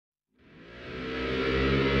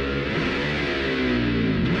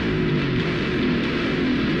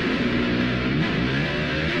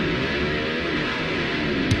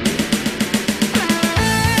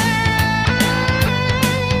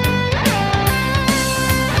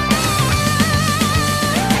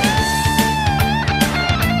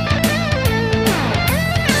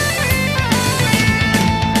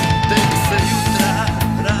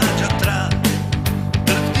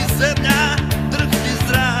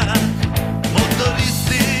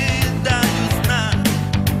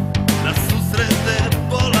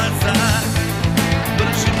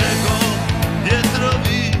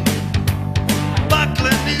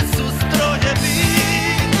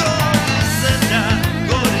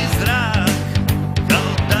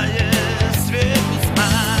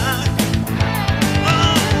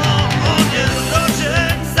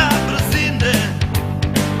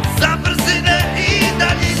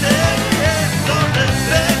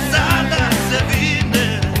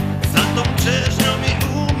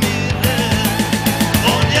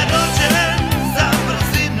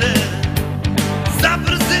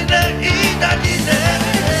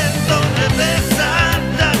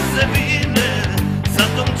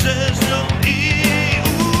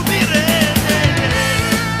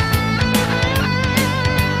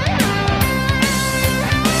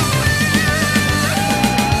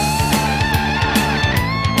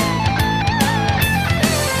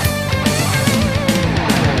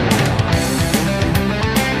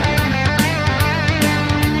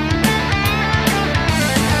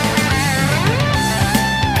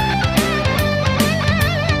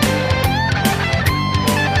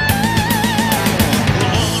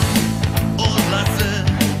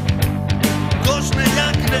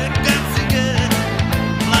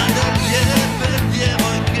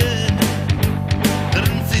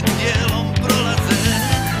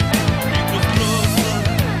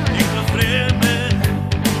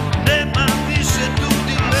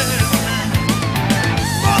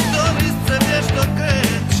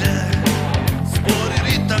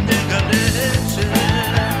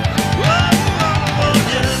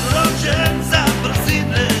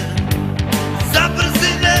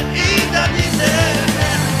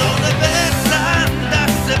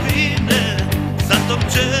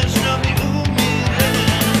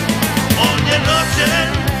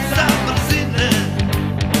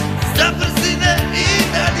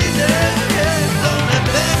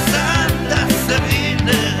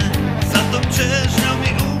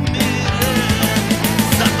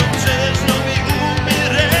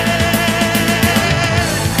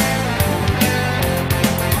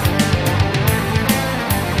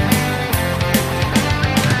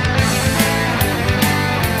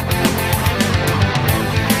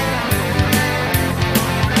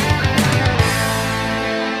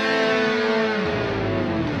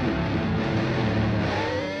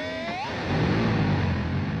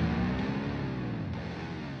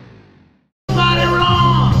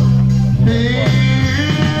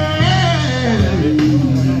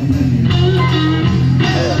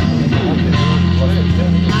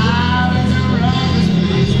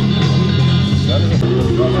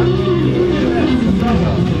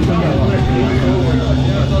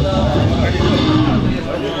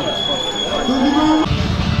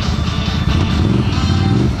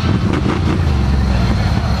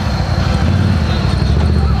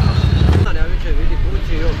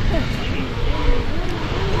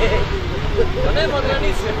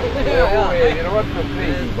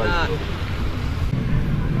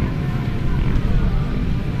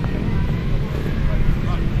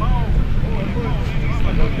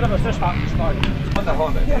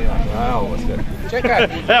Čekaj,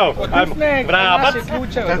 evo, ajmo, vrabac,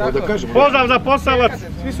 pozdrav za Posavac,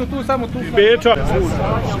 svi su tu, samo tu iz Beča.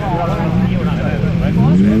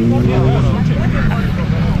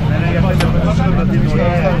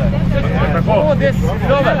 Ovo desi,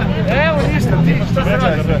 dobar, evo ništa, ti što se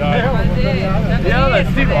radi? Jel da je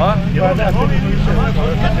stigo, a?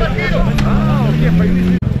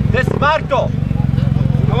 Gdje si Marko?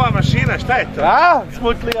 Ova mašina, šta je to? A?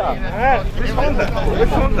 Smutlija. Gdje onda?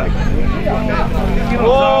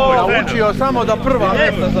 Naučio samo da prva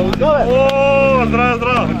mjesta za udove. Ooo,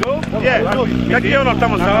 zdravo. Gdje? Kak je ono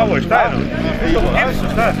tamo za ovoj, šta je ono? Impressum,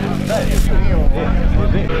 šta je?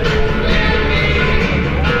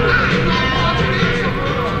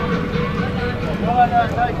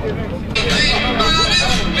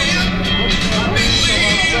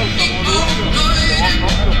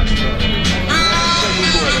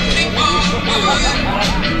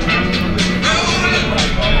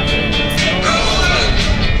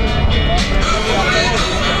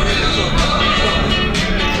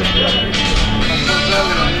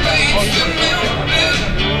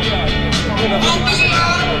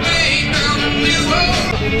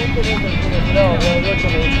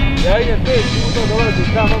 Ja idem 5 minuta dolazim,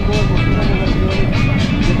 tamo dolazim,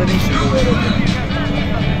 da ništa govorio.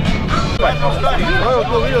 Evo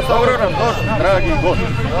tu vidio sam Vronom, dragi gost.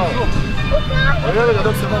 Evo ga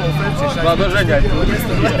dok se malo ufrećiš. Da, doženjaj.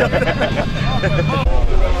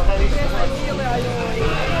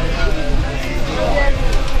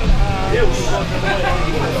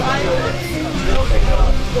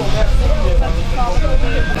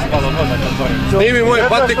 Snimi moje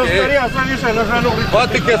patike,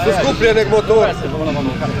 patike su skuplje nek motori.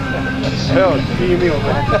 Evo, snimio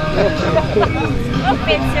me.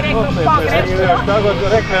 Opet se rekao pogrešno. Tako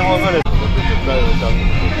reknemo mene.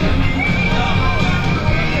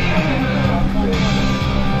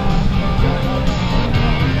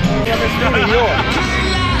 Ja me snimio.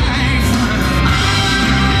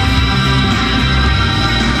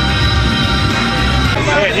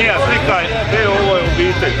 Nije slikaj, ovo je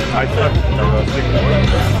obitelj. Ajde,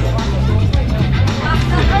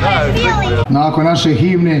 Nakon naše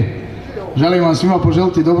himne želim vam svima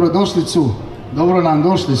poželiti dobrodošlicu. Dobro nam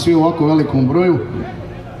došli svi u ovako velikom broju.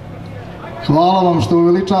 Hvala vam što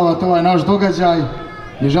uveličavate ovaj naš događaj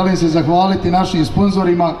i želim se zahvaliti našim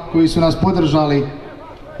sponzorima koji su nas podržali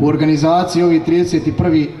u organizaciji ovih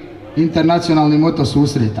 31. internacionalni moto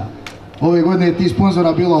susreta. Ove godine je tih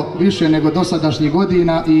sponzora bilo više nego dosadašnjih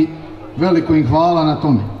godina i veliko im hvala na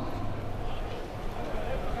tome.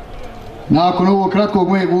 Nakon ovog kratkog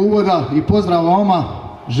mojeg uvoda i pozdrava vama,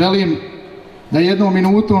 želim da jednom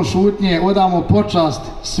minutom šutnje odamo počast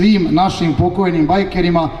svim našim pokojnim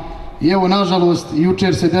bajkerima. I evo, nažalost,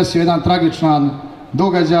 jučer se desio jedan tragičan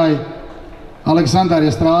događaj. Aleksandar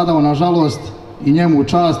je stradao, nažalost, i njemu u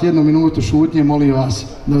čast jednu minutu šutnje, molim vas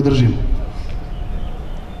da održimo.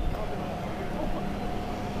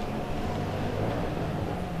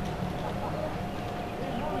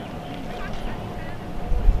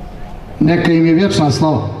 Neka im je vječna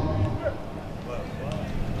slava.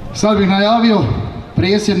 Sad bih najavio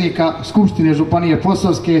predsjednika Skupštine Županije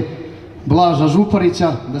Posavske, Blaža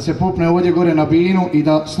Župarića, da se popne ovdje gore na binu i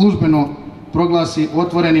da službeno proglasi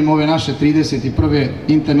otvorenim ove naše 31.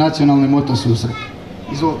 internacionalne moto susrete.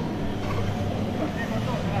 Izvolite.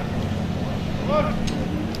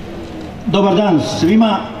 Dobar dan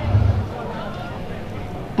svima,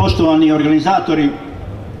 poštovani organizatori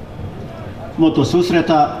moto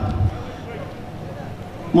susreta,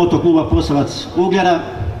 moto kluba Posavac Ugljara,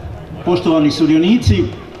 poštovani sudionici,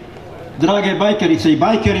 drage bajkerice i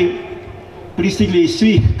bajkeri, pristigli iz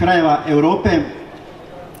svih krajeva Europe,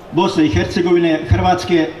 Bosne i Hercegovine,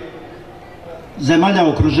 Hrvatske, zemalja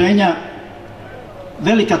okruženja.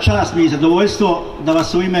 Velika čast mi i zadovoljstvo da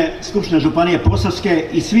vas u ime Skupštine Županije Posavske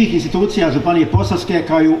i svih institucija Županije Posavske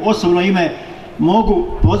kao i u osobno ime mogu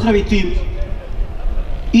pozdraviti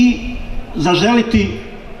i zaželiti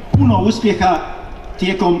puno uspjeha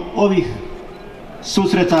tijekom ovih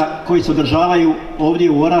susreta koji se održavaju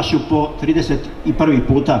ovdje u Orašju po 31.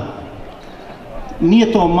 puta.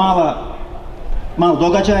 Nije to mal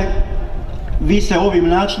događaj, vi se ovim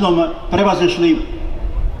načinom prevazišli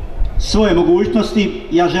svoje mogućnosti.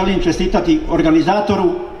 Ja želim čestitati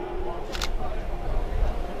organizatoru,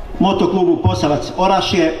 motoklubu Posavac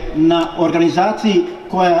Orašje, na organizaciji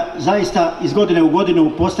koja zaista iz godine u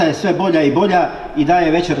godinu postaje sve bolja i bolja i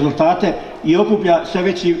daje veće rezultate i okuplja sve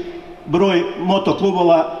veći broj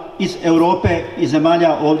motoklubova iz Europe i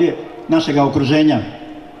zemalja ovdje našega okruženja.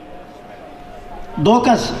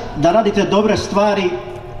 Dokaz da radite dobre stvari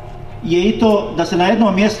je i to da se na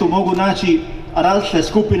jednom mjestu mogu naći različite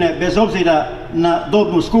skupine bez obzira na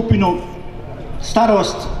dobnu skupinu,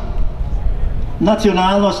 starost,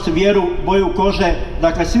 nacionalnost, vjeru, boju kože.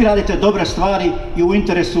 Dakle, svi radite dobre stvari i u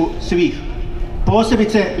interesu svih.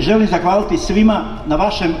 Posebice želim zahvaliti svima na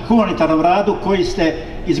vašem humanitarnom radu koji ste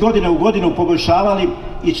iz godine u godinu poboljšavali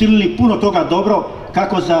i činili puno toga dobro,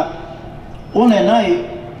 kako za one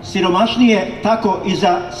najsiromašnije, tako i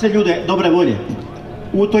za sve ljude dobre volje.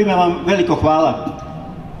 U to ime vam veliko hvala.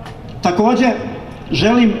 Također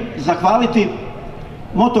želim zahvaliti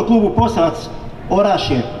motoklubu Posavac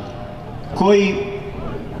Orašje, koji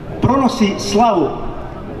pronosi slavu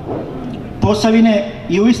Posavine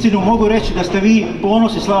i uistinu mogu reći da ste vi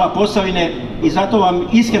ponos i slava Posavine i zato vam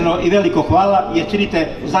iskreno i veliko hvala jer činite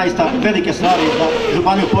zaista velike stvari za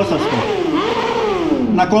županiju Posavsku.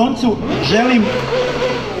 Na koncu želim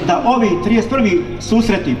da ovi 31.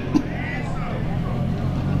 susreti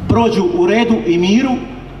prođu u redu i miru,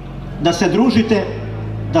 da se družite,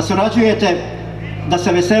 da surađujete, da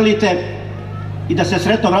se veselite i da se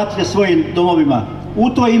sretno vratite svojim domovima. U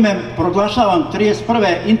to ime proglašavam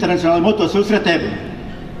 31. internacionalne moto susrete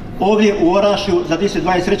ovdje u Orašju za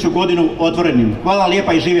 2023. godinu otvorenim. Hvala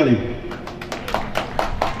lijepa i živjeli!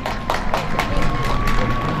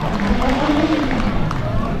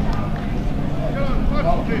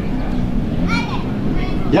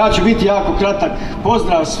 Ja ću biti jako kratak.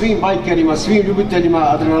 Pozdrav svim bajkerima, svim ljubiteljima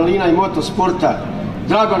adrenalina i motosporta.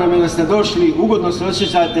 Drago nam je da ste došli, ugodno se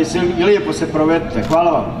osjećajte i lijepo se provedete.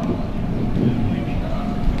 Hvala vam.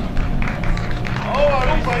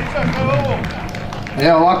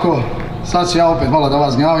 Evo ovako, sad ću ja opet malo da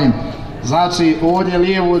vas gnjavim. Znači, ovdje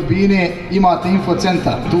lijevo od bine imate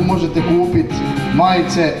infocentar. Tu možete kupiti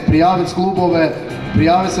majice, prijaviti klubove,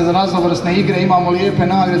 prijaviti se za raznovrsne igre. Imamo lijepe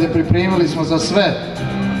nagrade, pripremili smo za sve.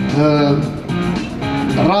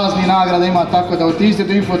 Razni nagrade ima, tako da otiđite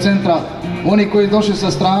do infocentra. Oni koji došli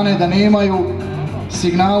sa strane da nemaju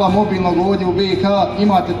signala mobilnog ovdje u BiH,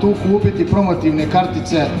 imate tu kupiti promotivne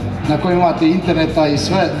kartice na kojima imate interneta i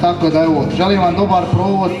sve, tako da evo, želim vam dobar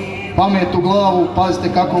provod, pamet u glavu, pazite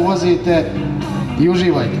kako vozite i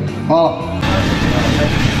uživajte. Hvala.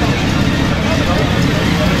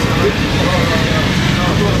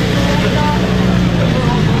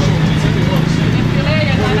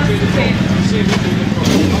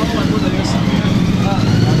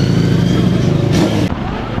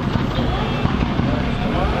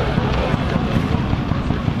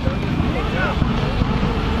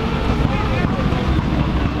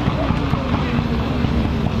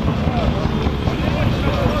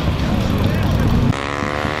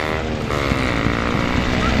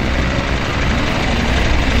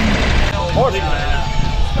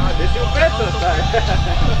 Jesi u petak taj?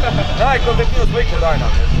 Daj, ko te pio sliku, daj nam.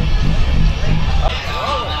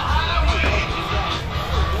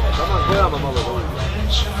 Samo gledamo malo dobro.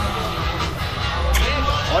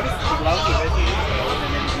 Oni su glavni vezi.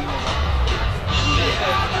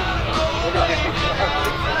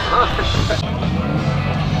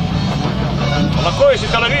 A na kojoj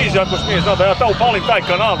si televiziji ako smije znati da ja tamo upalim taj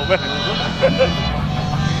kanal u mene?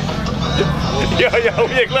 Ja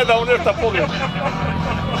uvijek gledam u nešto pogled.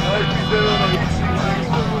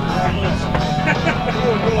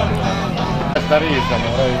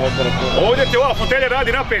 Ovdje ti ova fotelja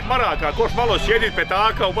radi na 5 maraka, koš malo sjedi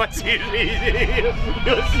petaka, ubaci i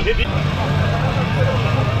sjedi.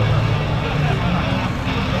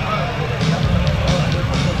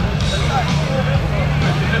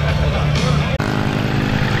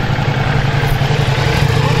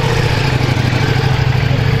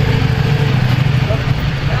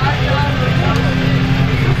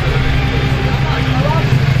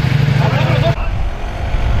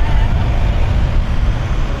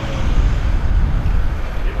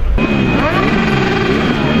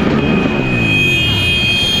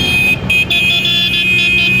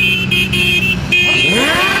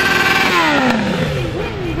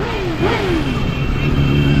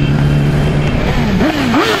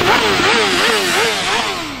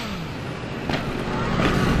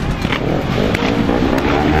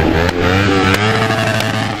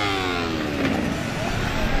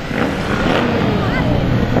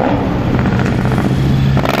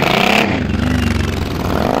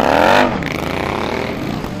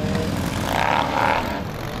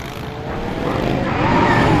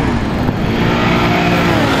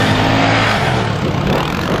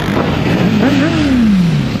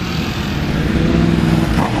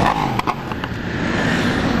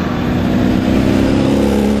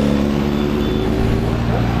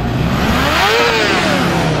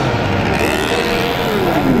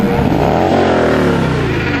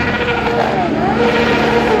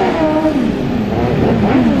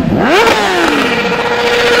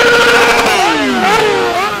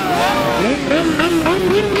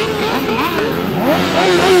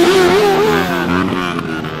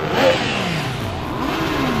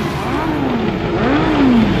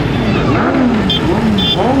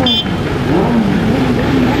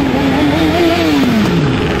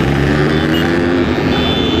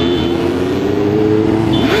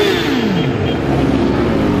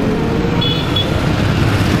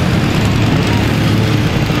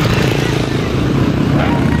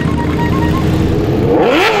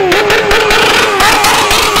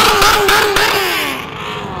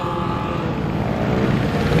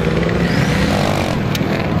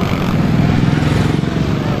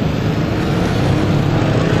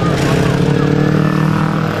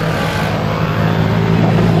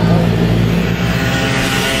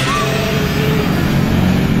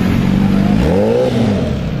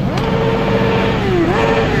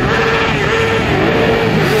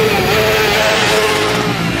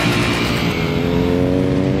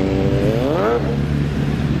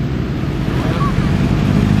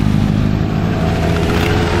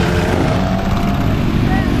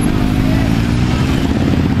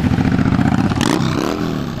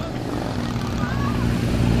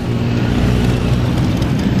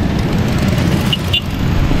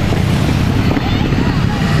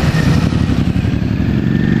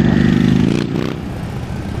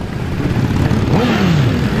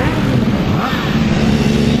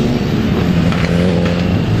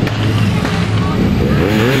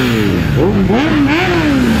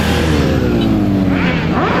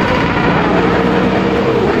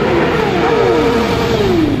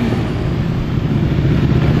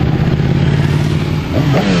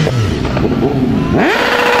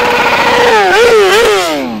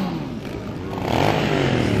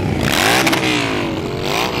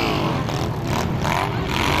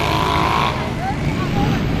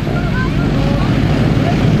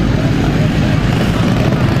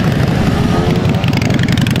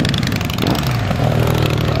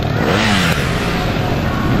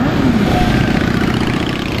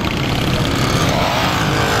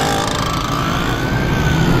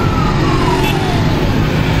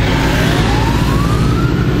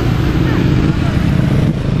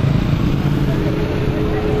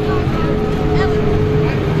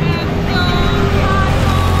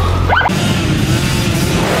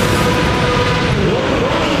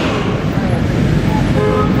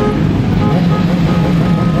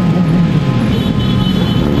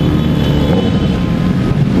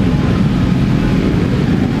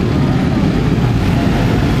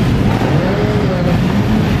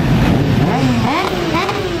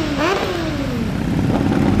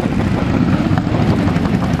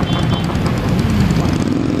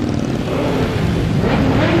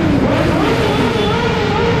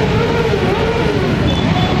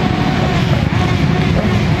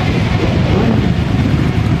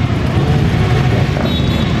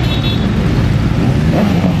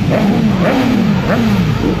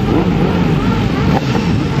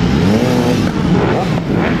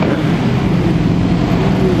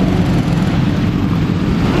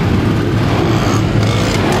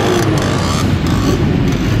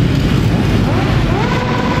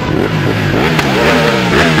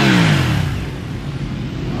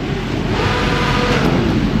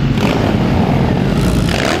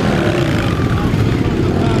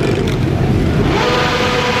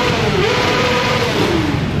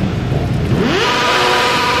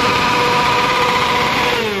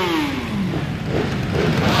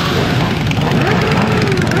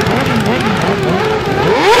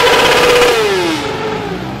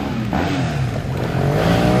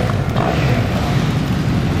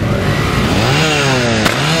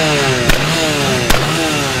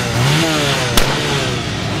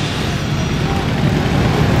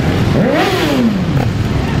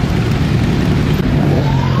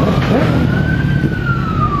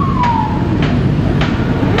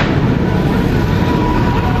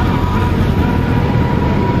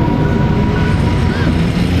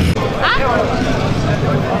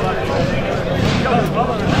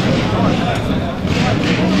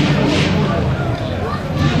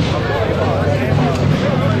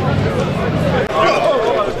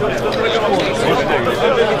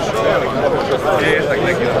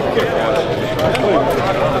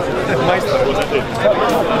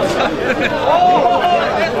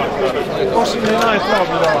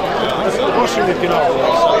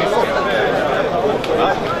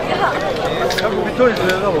 Kako bi to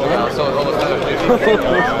izgledalo?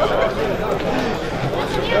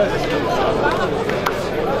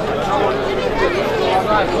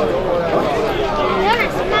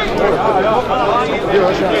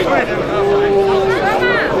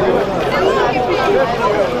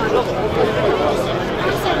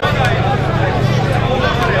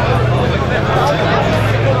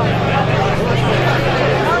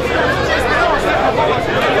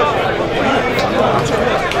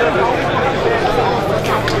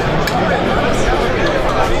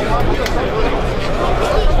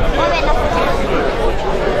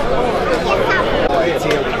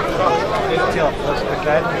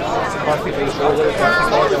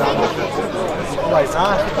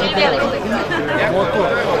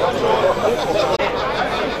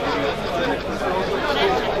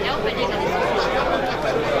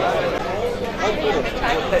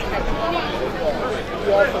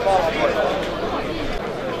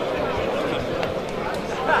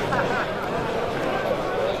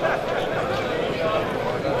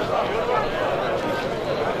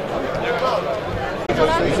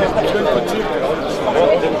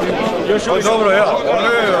 Dobro, ja.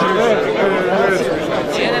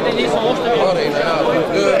 Cijene da nisu oštavili.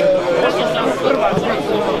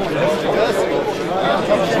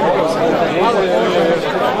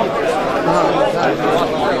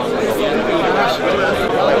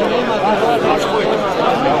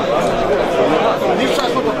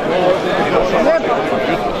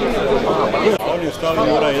 On je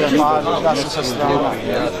stavio ura jedan. Ja sam sa strana.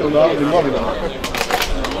 To narodi molim.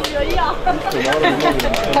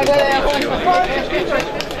 Tako da je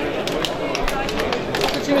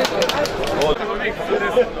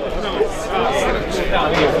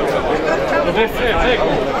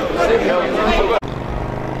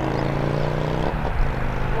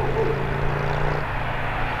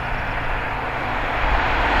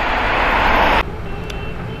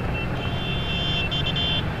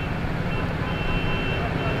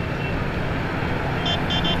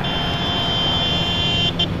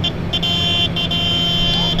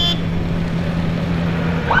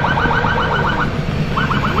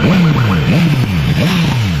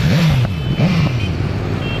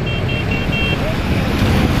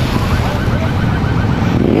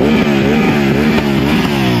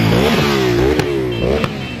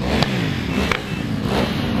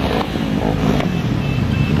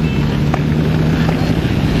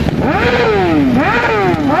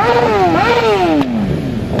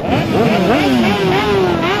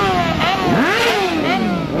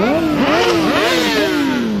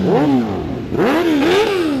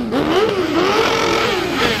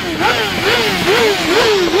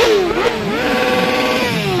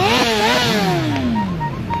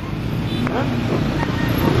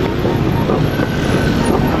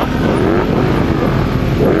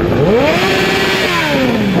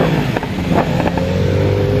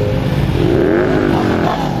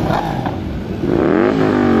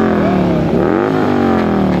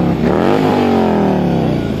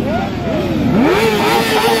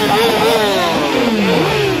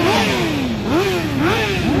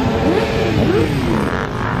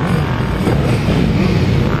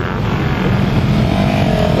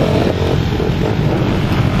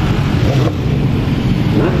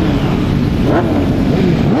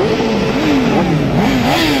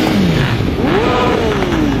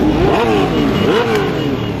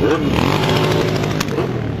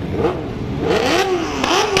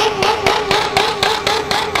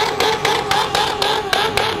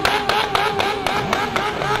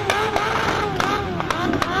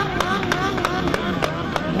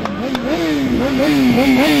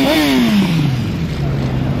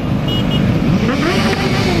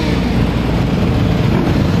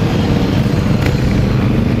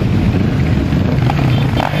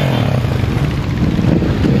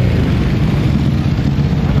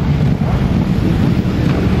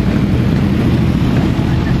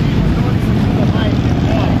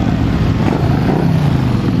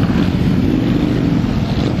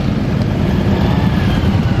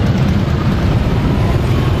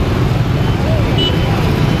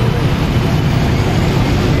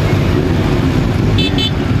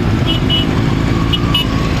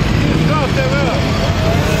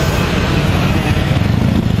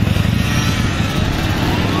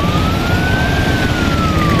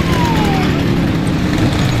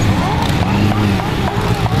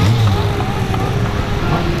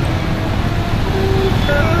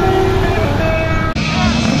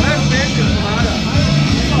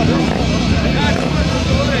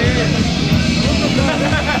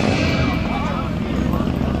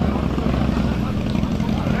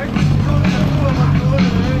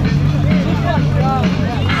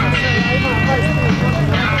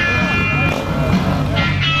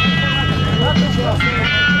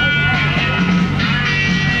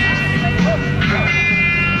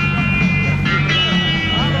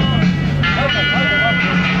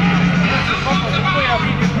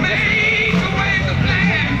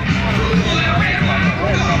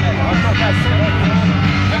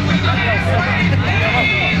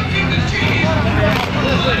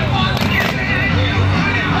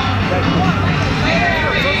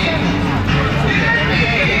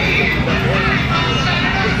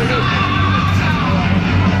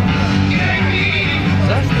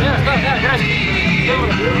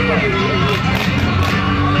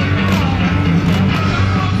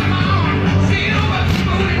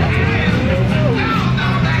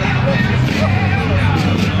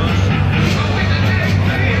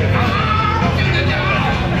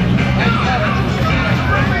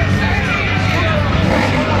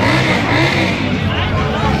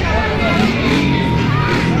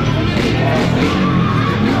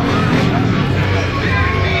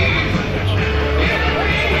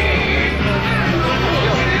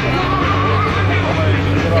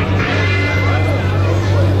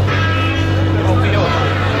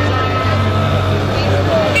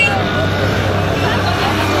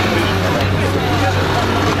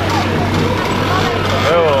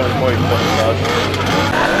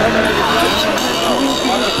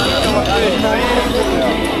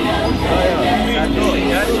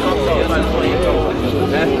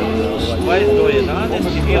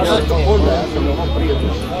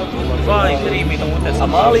A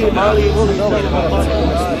mali voli da ovaj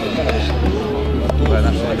To je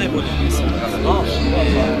naše.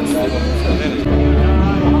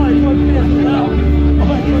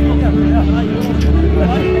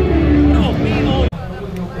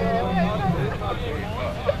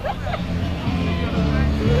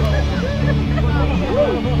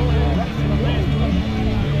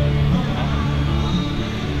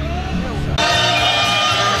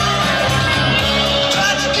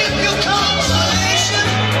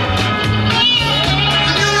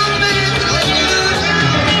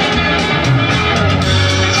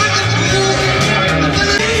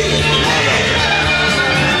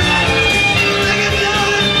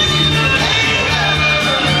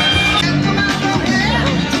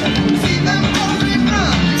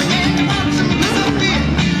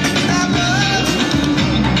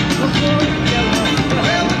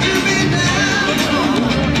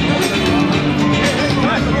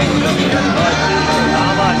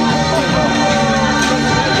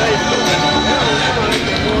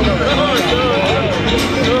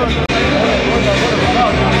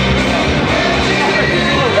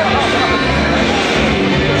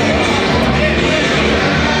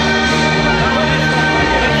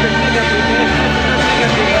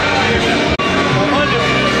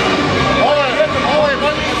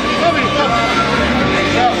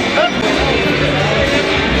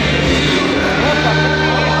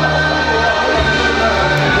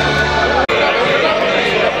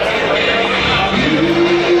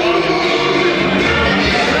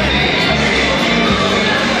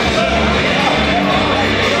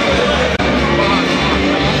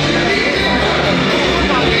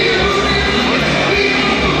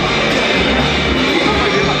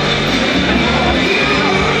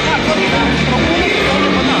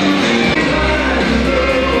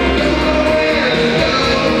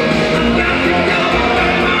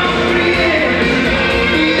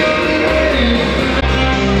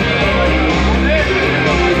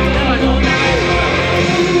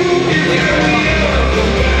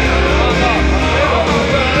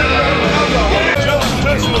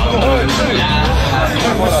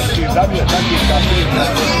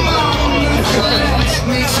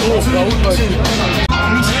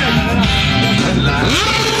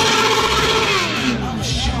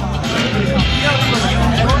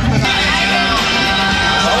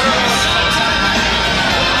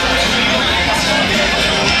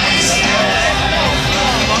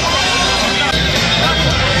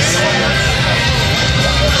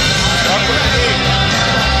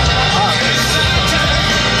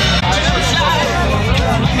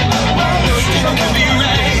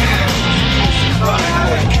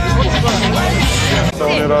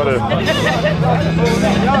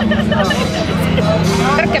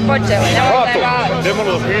 Trke počele, nemoj da je važno. Gdje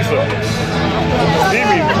malo smisla?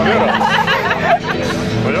 Snimi kamera.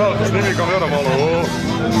 Pa ja, snimi kamera malo.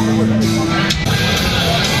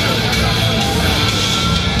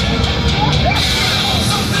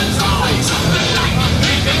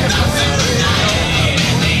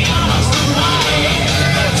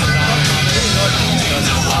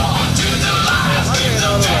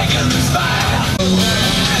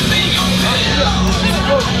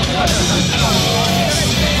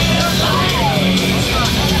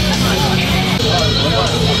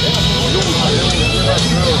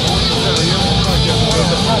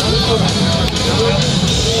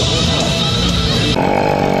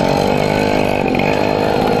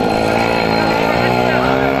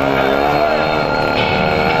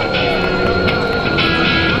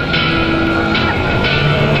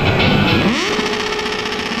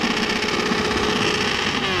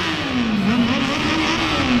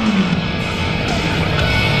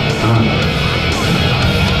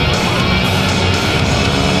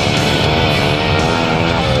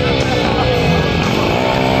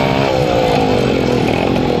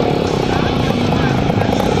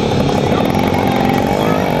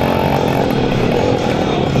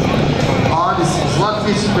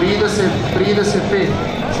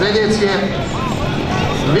 Sljedeći je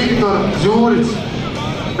Viktor Đurić,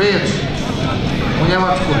 Beč, u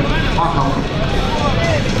Njemačku, Mahal.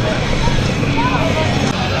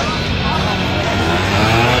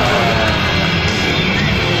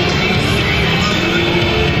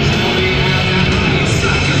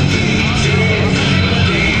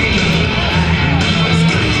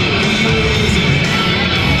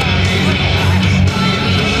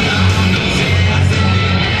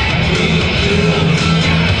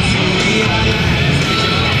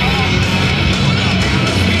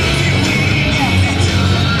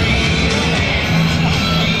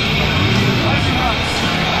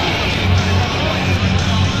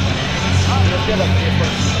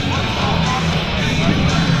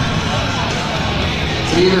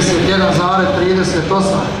 31,38.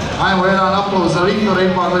 Ajmo jedan aplauz za Viktora,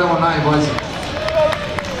 ipak budemo najbolji.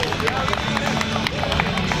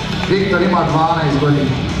 Viktor ima 12 godina.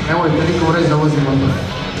 Nemojte nikom reći da vozi motor.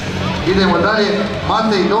 Idemo dalje.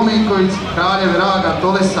 Matej Dominković, kraljev Raga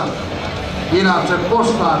Tolesa. Inače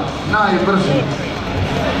poštar, najbrži.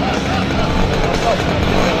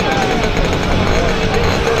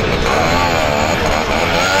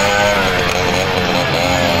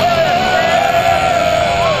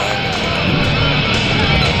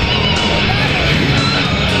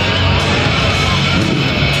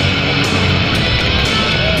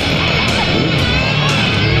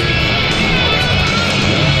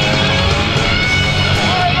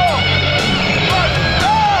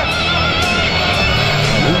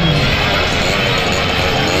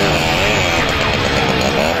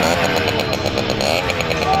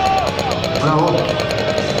 Bravo.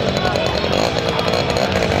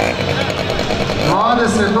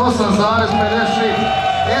 28,56.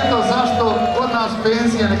 Eto zašto kod nas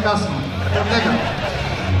penzije ne kasno. Njega.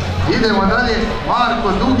 Idemo dalje.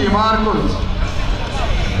 Marko Dugi Marković.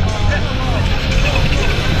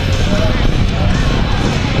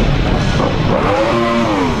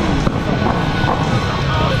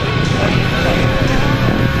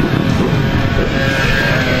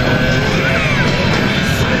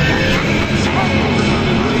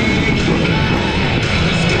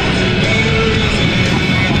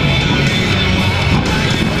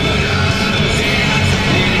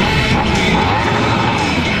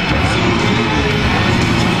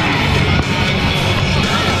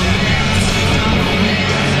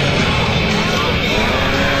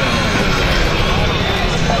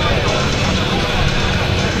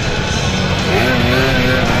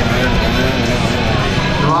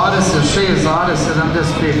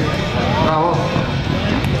 Bravo.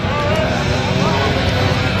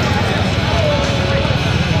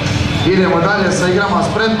 Idemo dalje sa igrama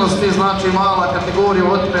spretnosti, znači mala kategorija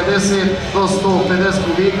od 50 do 150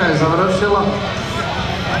 kubika je završila,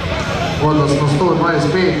 odnosno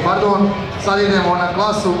 125, pardon. Sad idemo na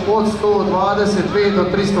klasu od 125 do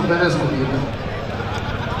 350 kubika.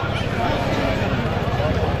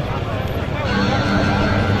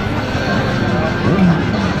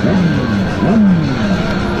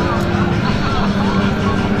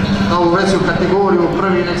 Na ovu veću kategoriju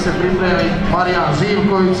prvi nek se pripremi Marijan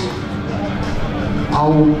Živković, a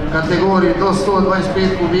u kategoriji do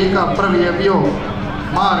 125 kubika prvi je bio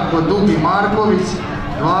Marko Dugi Marković,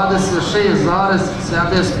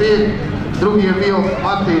 26,75, drugi je bio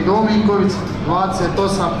Matej Dominković,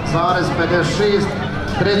 28,56,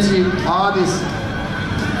 treći Adis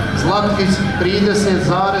Zlatkić,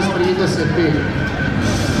 30,35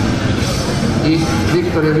 i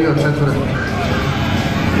Viktor je bio četvrti.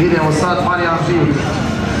 Idemo sad Marijan Živković.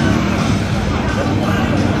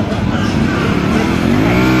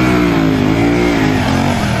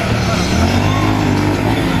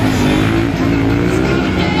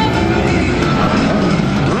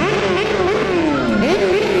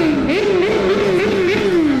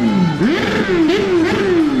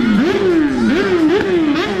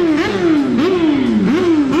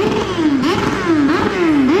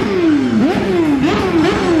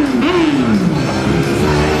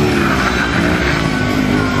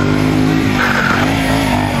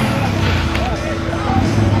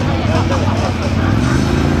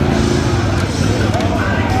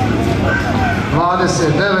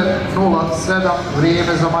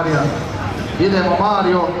 Vrijeme za Marijana. Idemo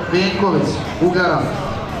Mario Vinković, Ugara.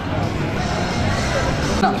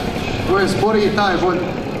 Ko je sporiji, taj bolji.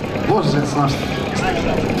 Bože, svašta.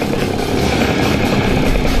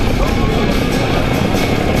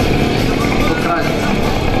 Do kraja.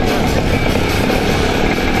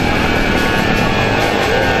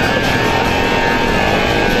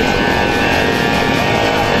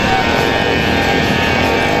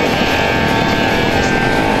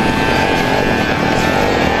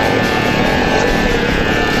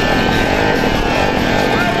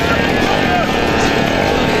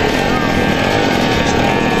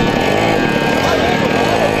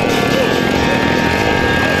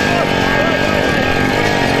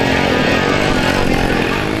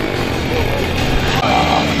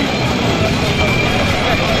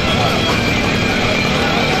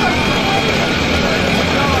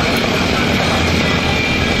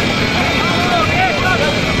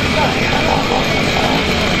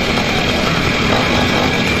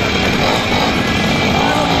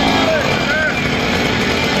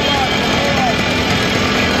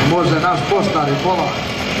 Naš poštar i pola.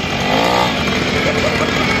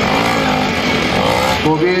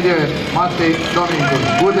 Pobjedio je Matej Dominković.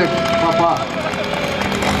 Budek, pa.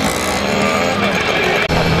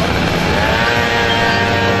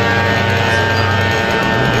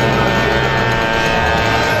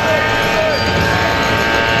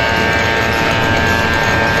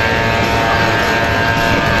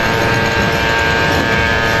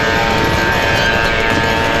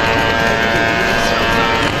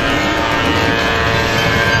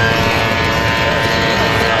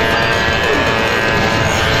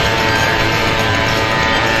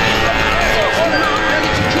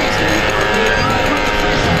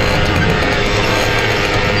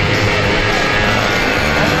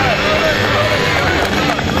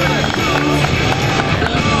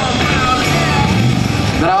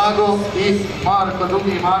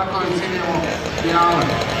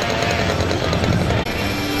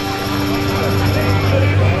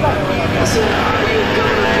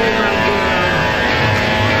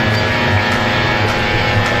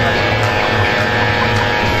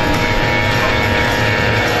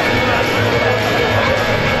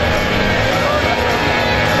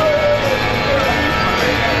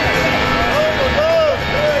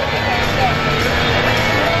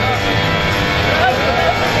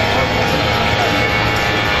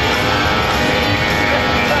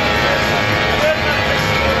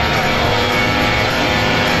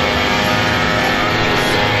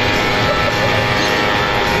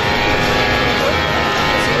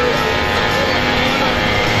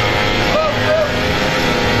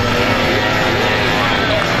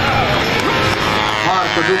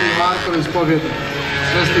 Marković pobjedu.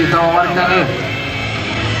 Čestitamo Markane.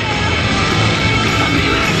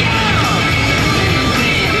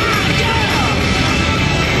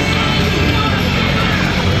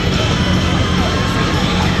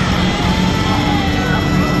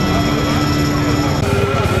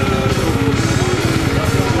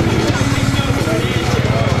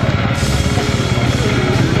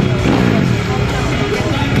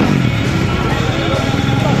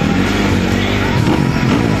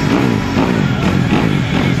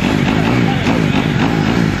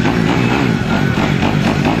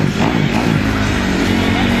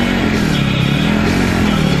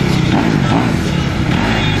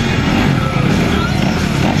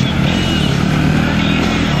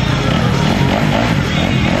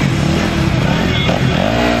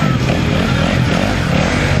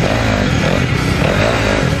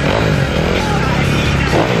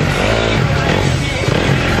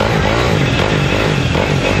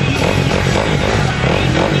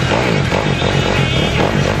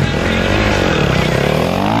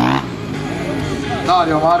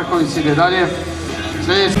 Dario Marković ide dalje.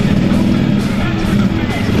 Sljedeći.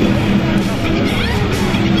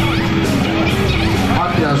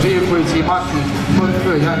 Matija Živković i Maki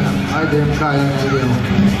Foto-Video. Ajde MK, idemo.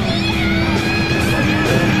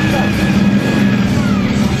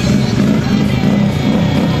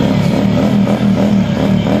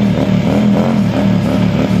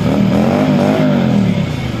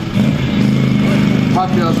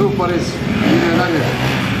 Matija Župarić ide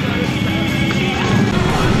dalje.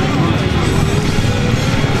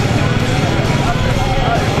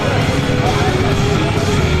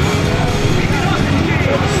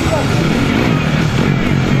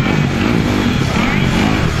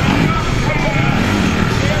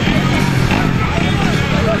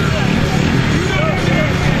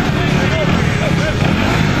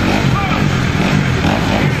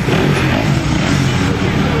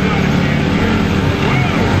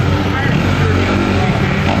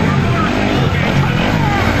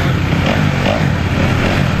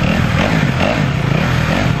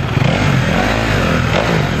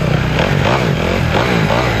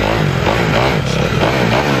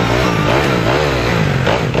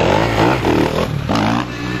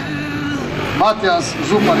 Matijas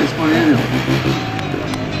Županić pobjedio.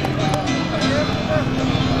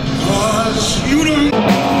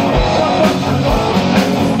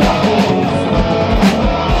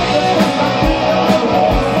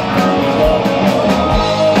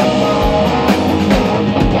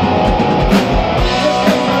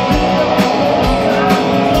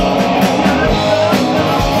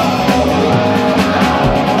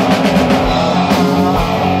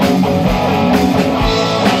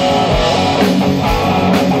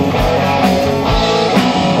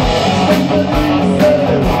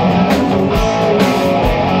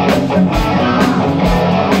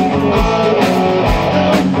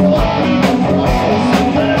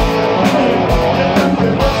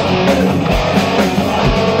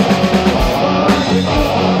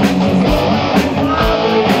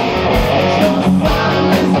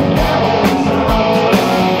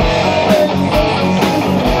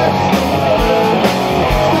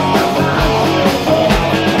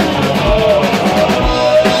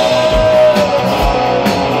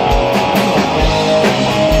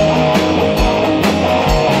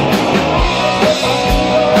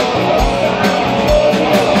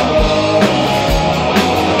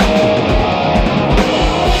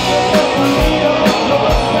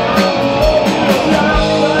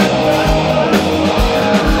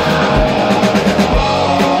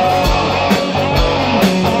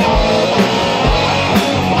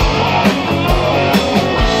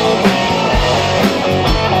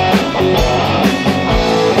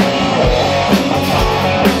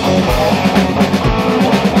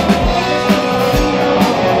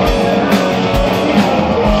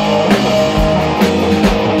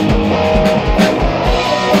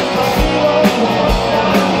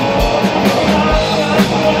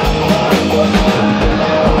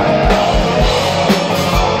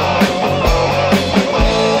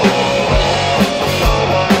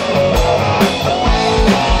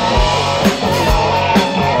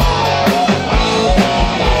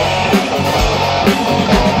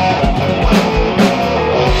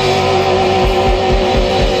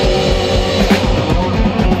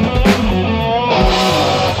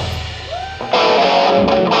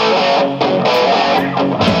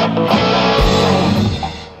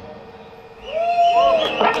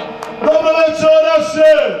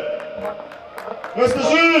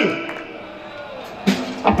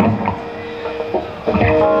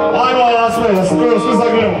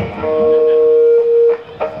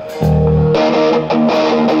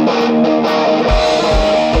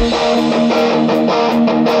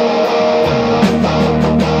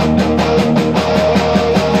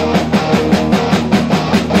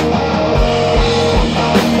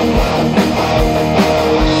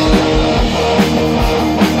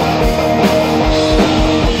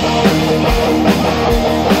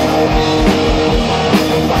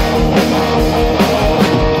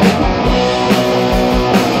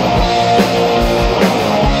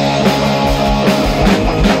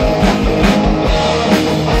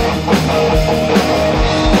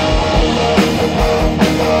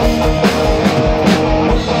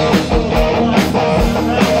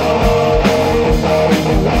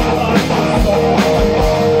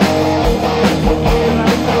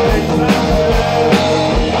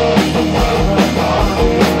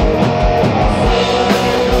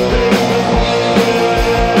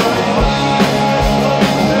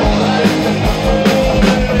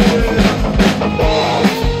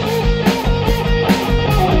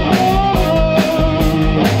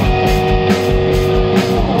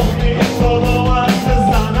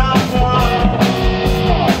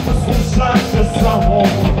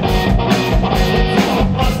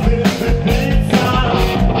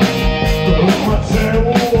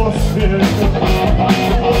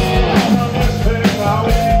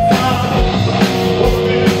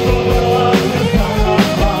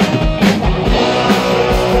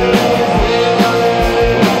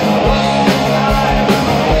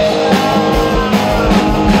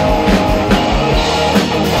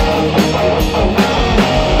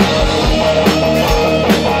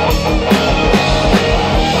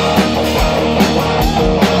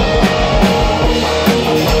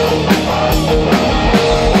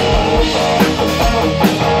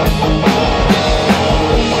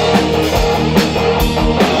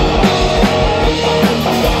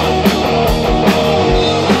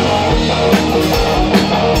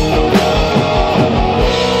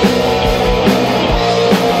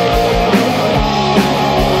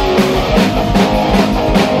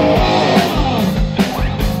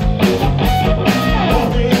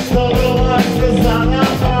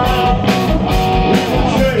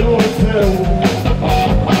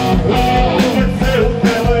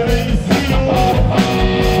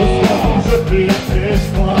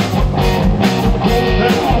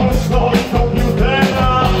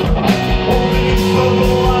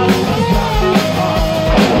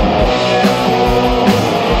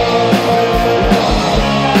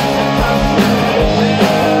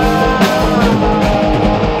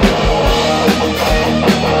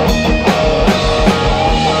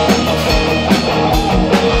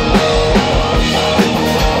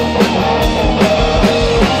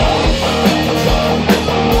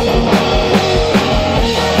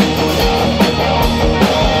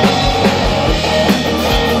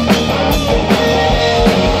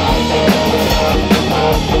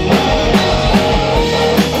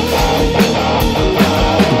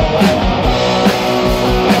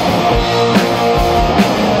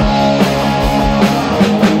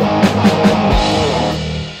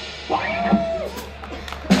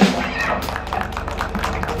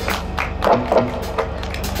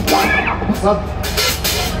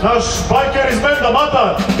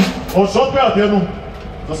 Hoćeš otpevati jednu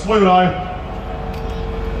za svoju raju?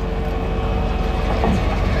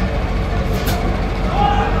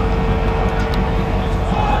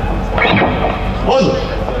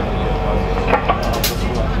 Može!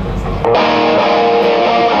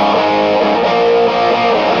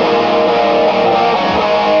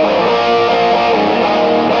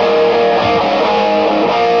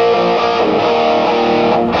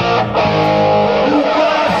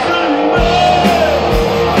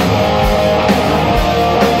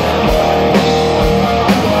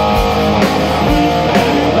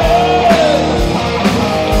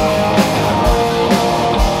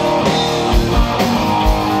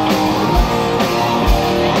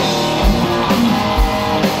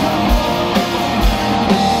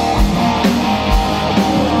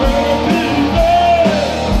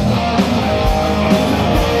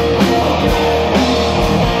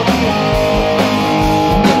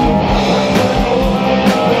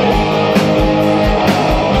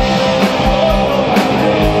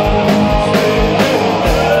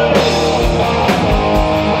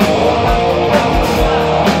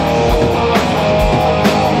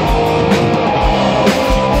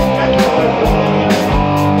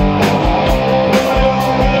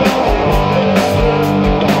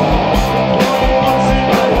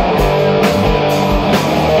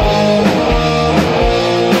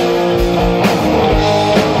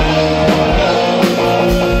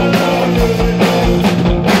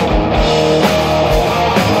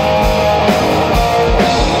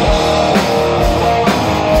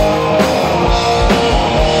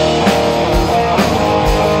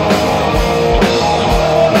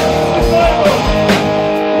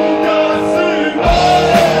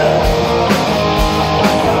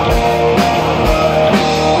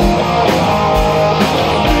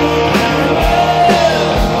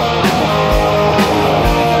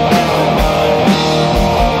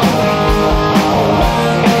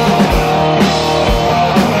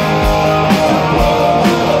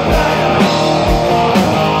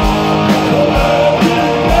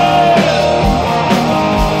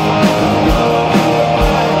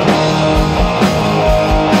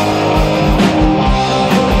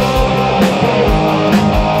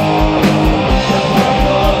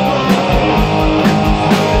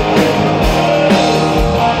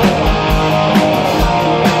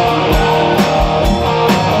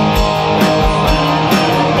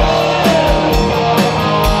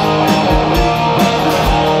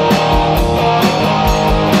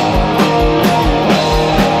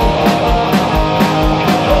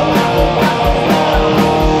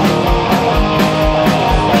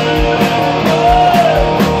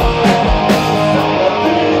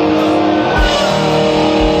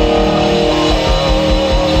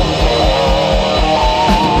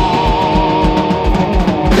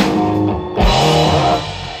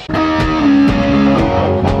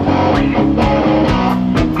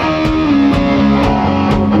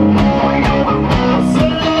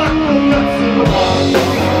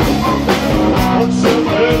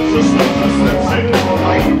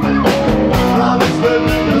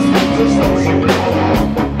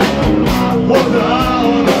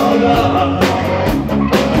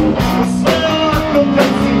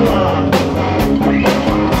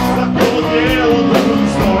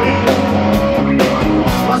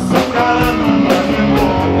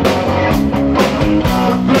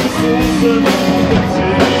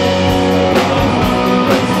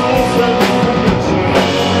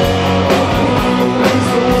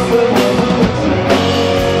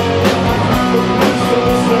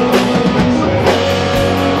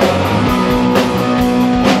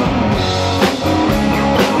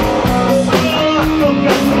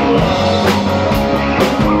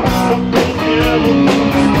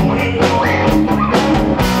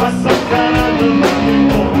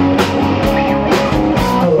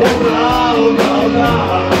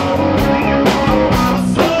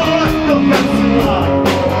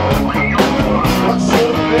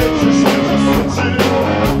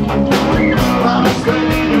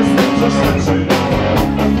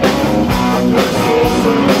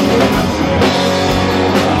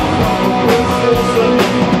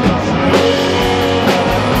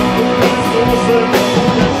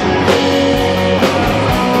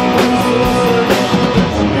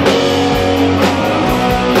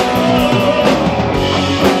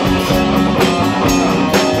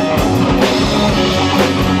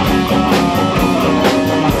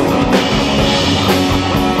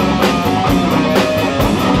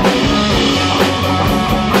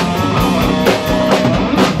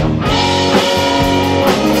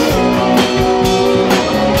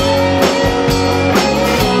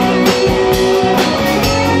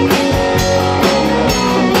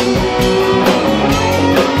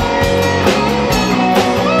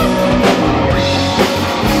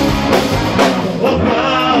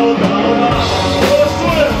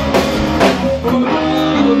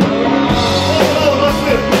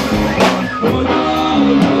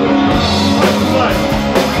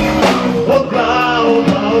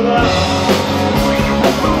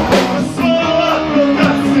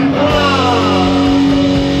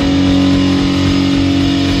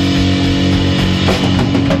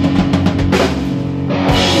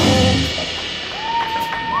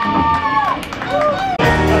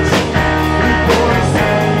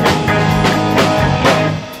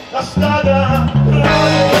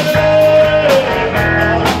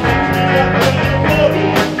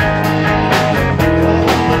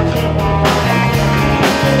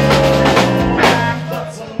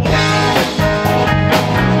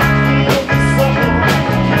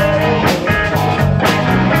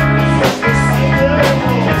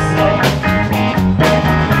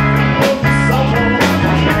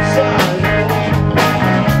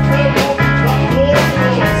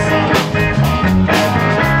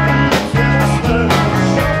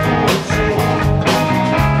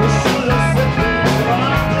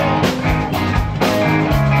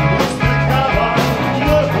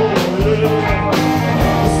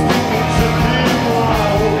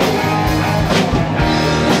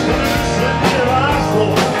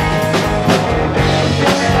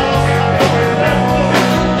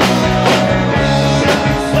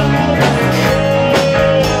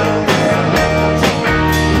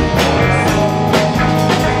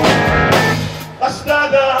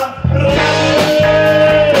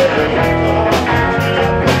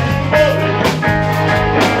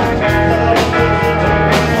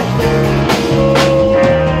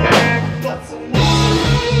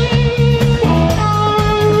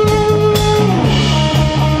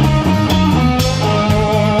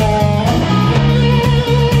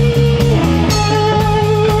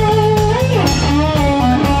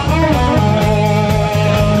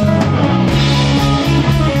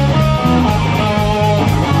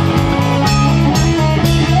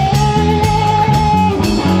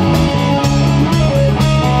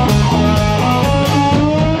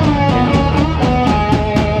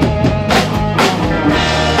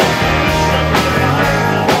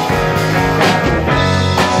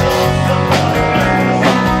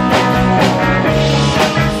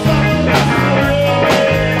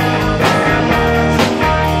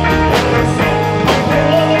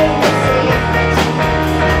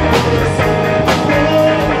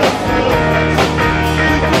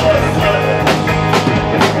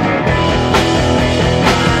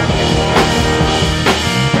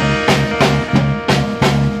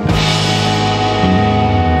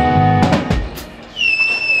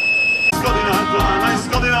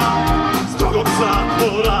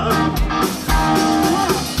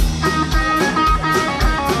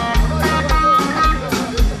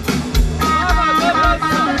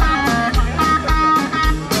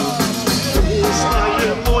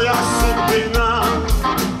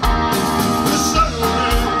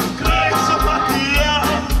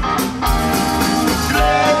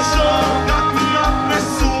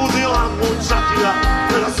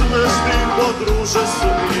 druže su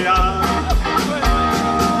ja.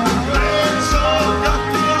 Nećo kad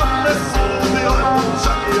ti opet sudile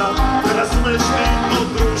čakija, razumeš ti to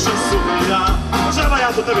druže su ja. Žaba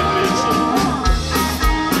ja do tebe pričam.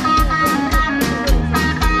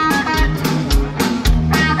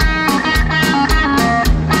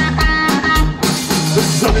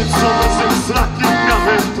 Srnico mrzim svaki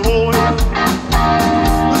kamen tvoj,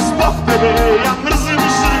 zbog tebe ja mrzim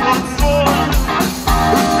život svoj.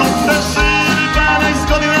 Ko preživi 12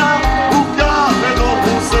 godina u kafe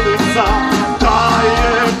domu Srnica, taj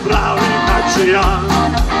je pravi hačija.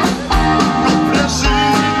 Ko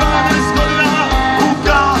preživi 12 godina u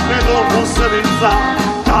kafe domu Srnica,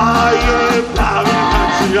 taj je pravi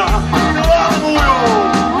hačija.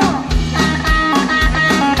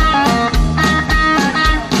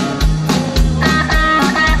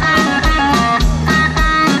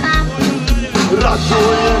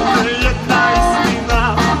 Raduje me jedna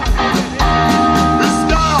istina, iz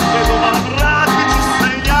kafe doma vratit ću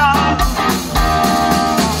se ja.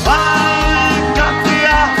 Ali kad ti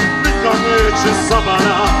ja, niko neće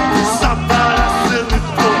sabara, sabara se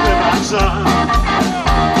nitko ne vraća.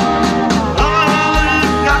 Ali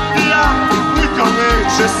kad ti ja, niko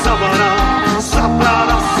neće sabara,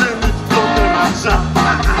 sabara se nitko ne vraća.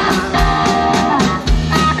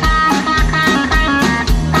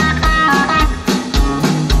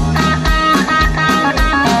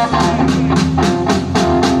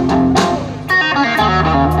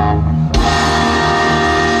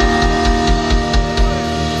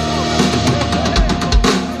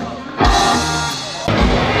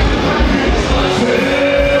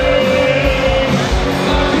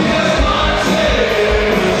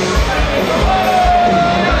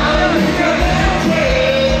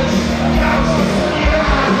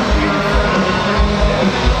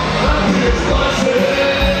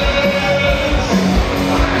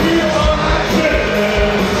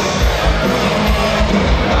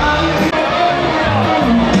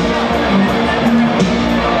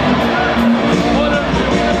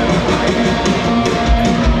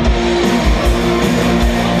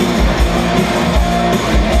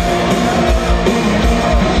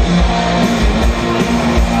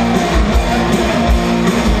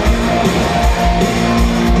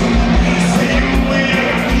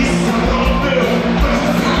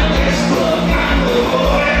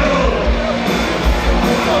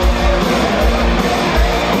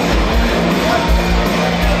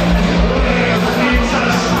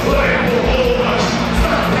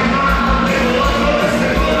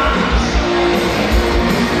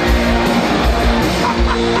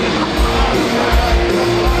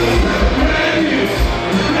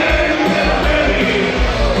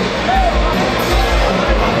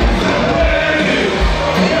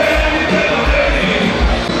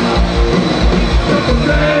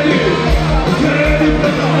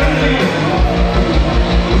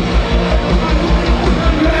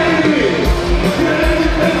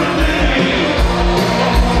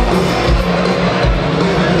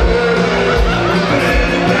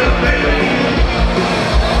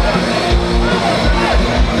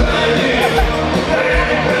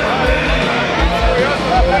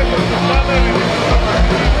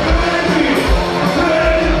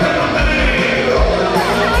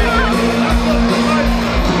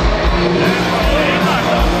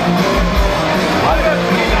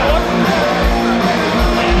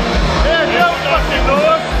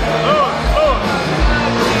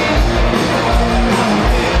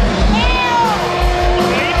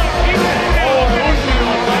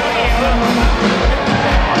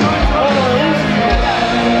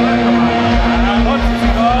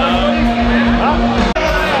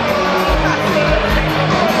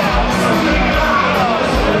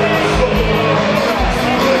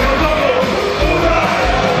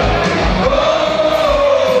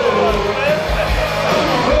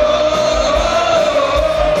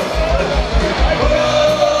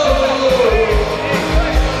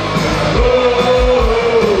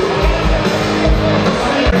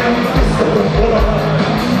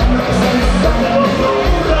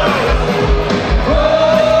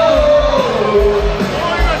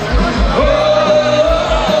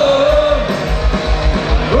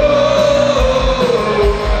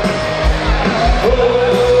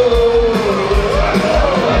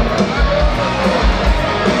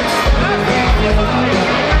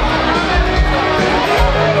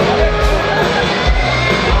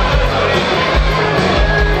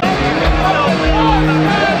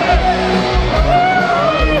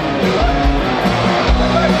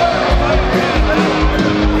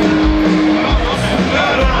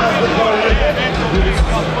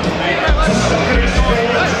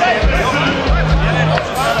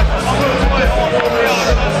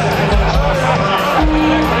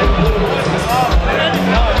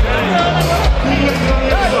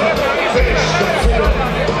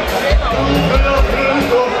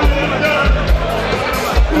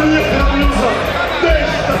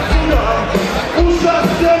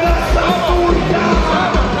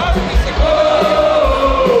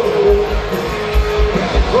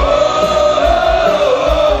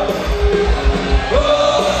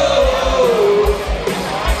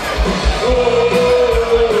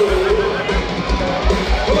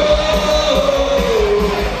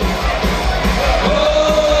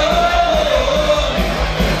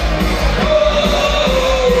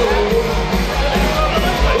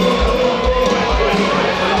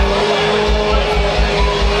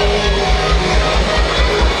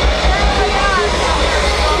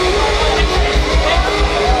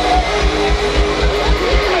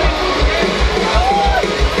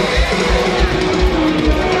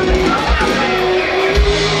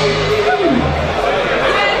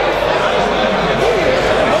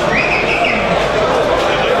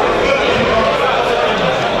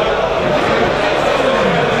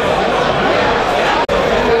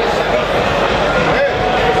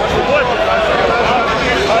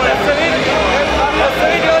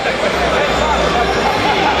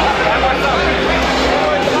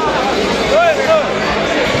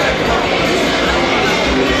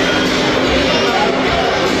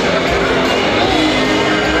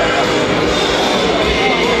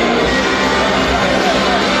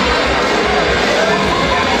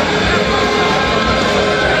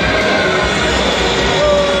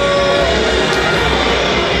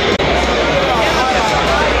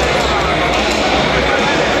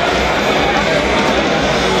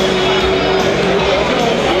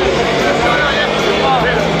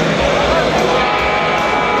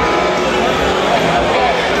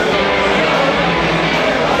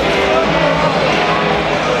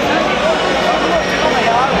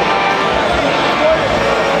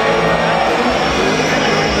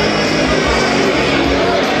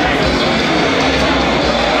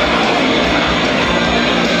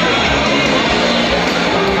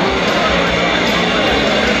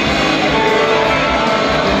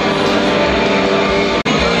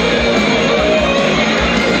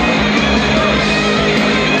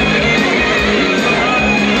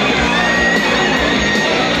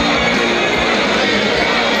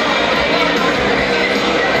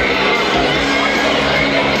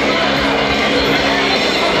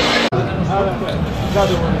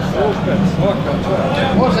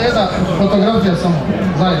 Može jedna fotografija samo,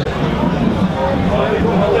 zajedno.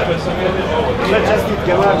 Sve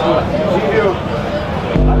čestitke, Marko. Živio.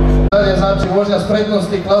 Dalje, znači, vožnja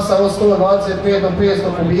spretnosti, klasa od 125 do 500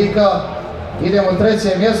 kubika. Idemo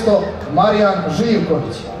treće mjesto, Marijan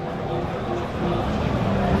Živković.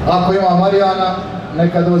 Ako ima Marijana,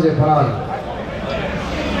 neka dođe po nama.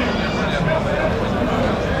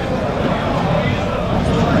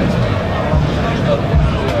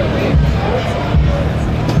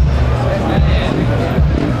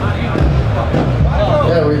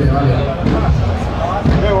 Evo ide Marijan.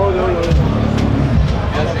 Evo ovdje.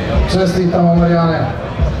 Čestitamo Marijane.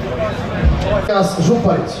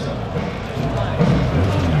 Župarić.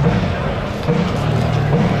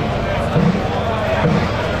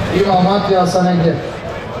 Ima Matijasa negdje.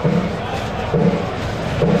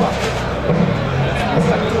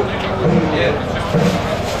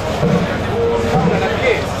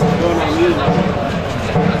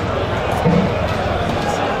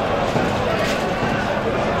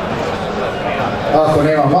 Ako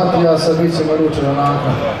nema Matijasa, bit ćemo ručeno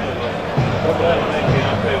nakon.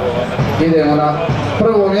 Idemo na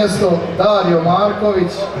prvo mjesto, Dario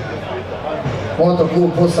Marković,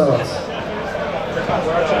 motoklub Posavac.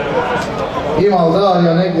 Ima li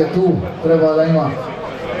Dario negdje tu? Treba da ima.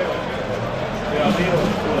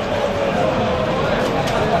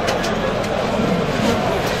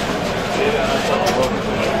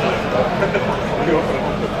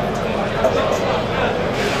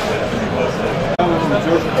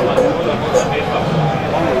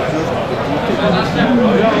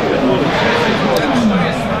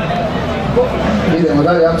 Idemo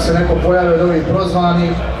dalje, ako se neko pojavi od ovih prozvani,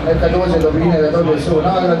 neka dođe do Bine da dobije svoju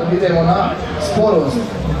nagradu. Idemo na sporost.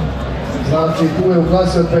 Znači tu je u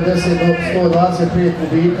klasi od 50 do 125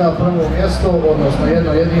 kubika prvo mjesto, odnosno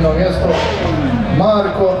jedno jedino mjesto,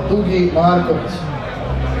 Marko Dugi Marković.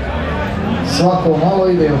 Svako malo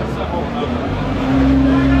idemo.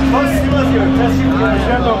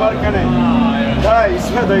 Daj,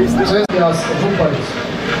 sve da isti. Matijas Župarić.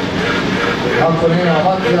 Ako nema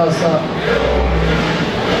Matijasa,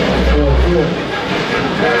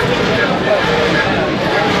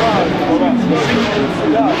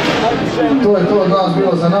 To je to od nas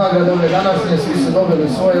bilo za nagrade ove današnje, svi su dobili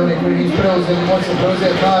svoje, oni koji nisu preuzeli moći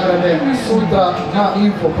preuzeti nagrade sutra na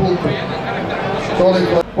infopultu.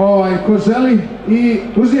 Toliko. Ko želi i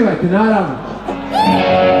uživajte naravno.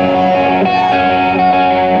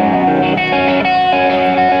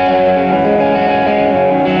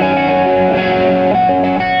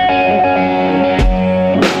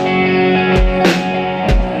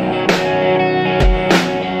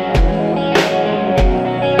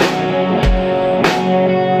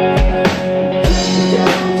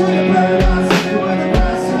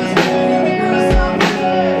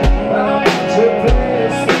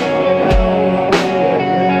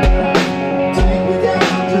 Take me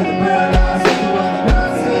down to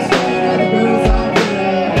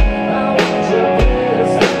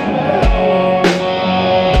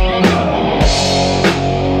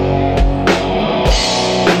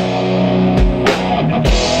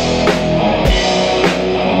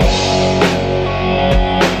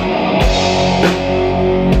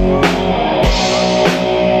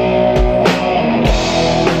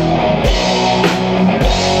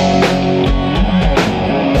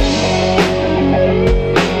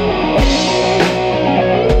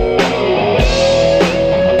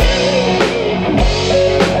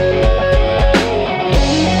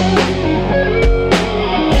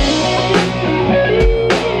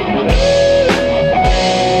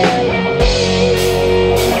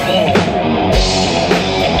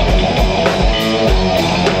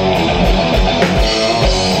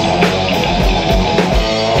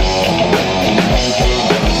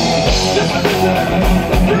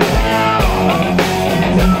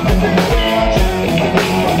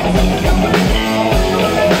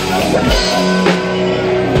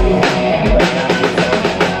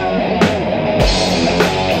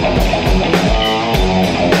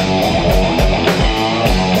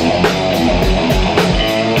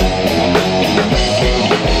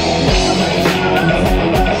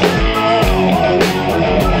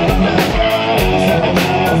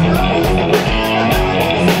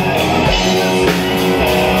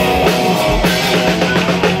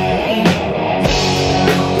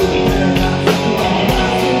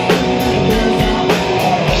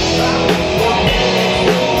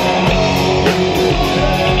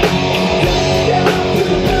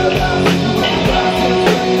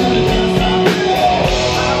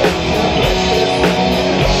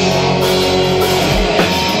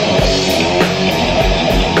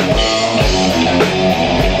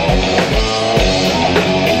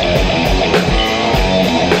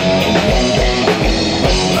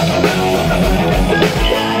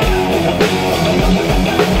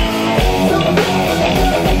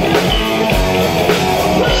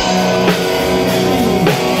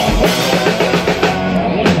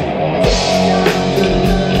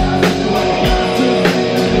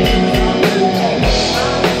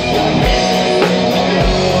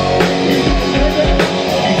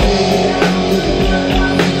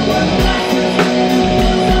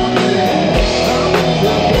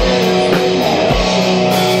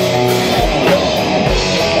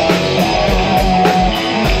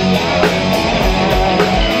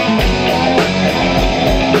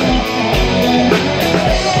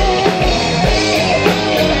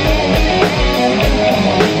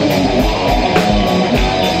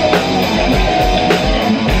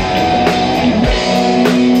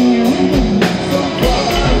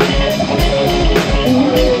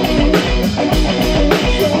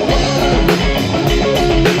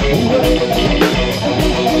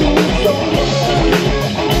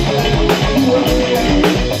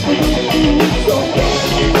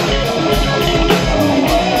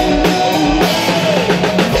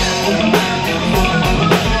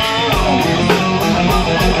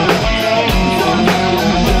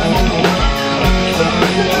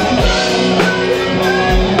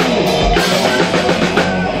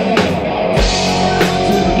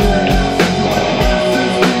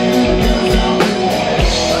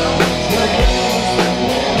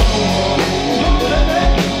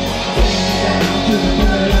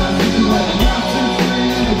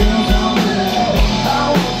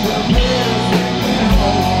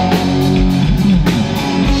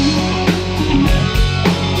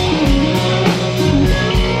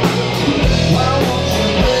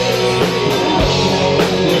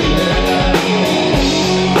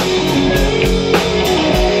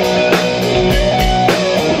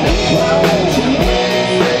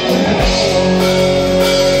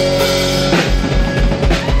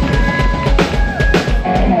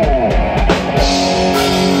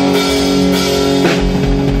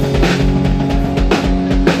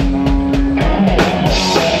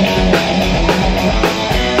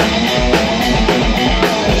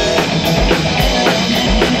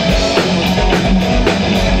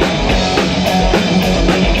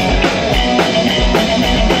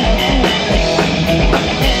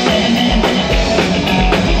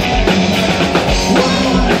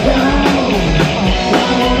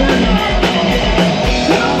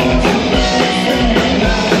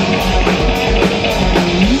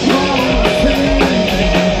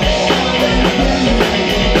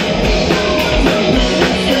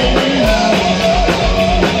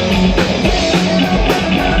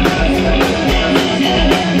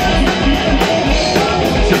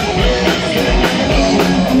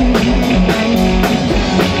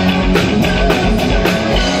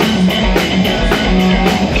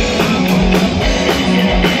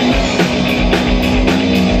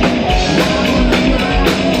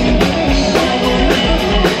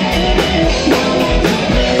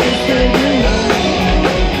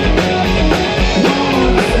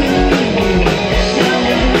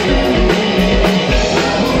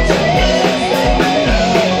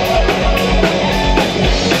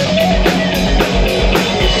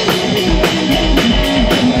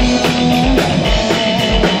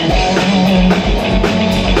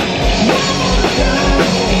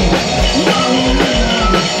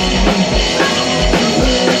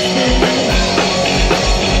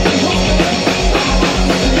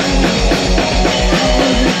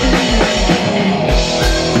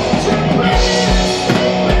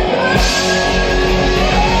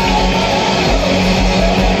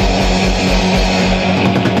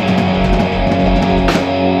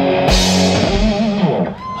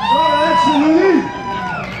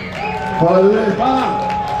Hvala ljudi,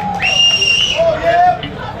 hvala.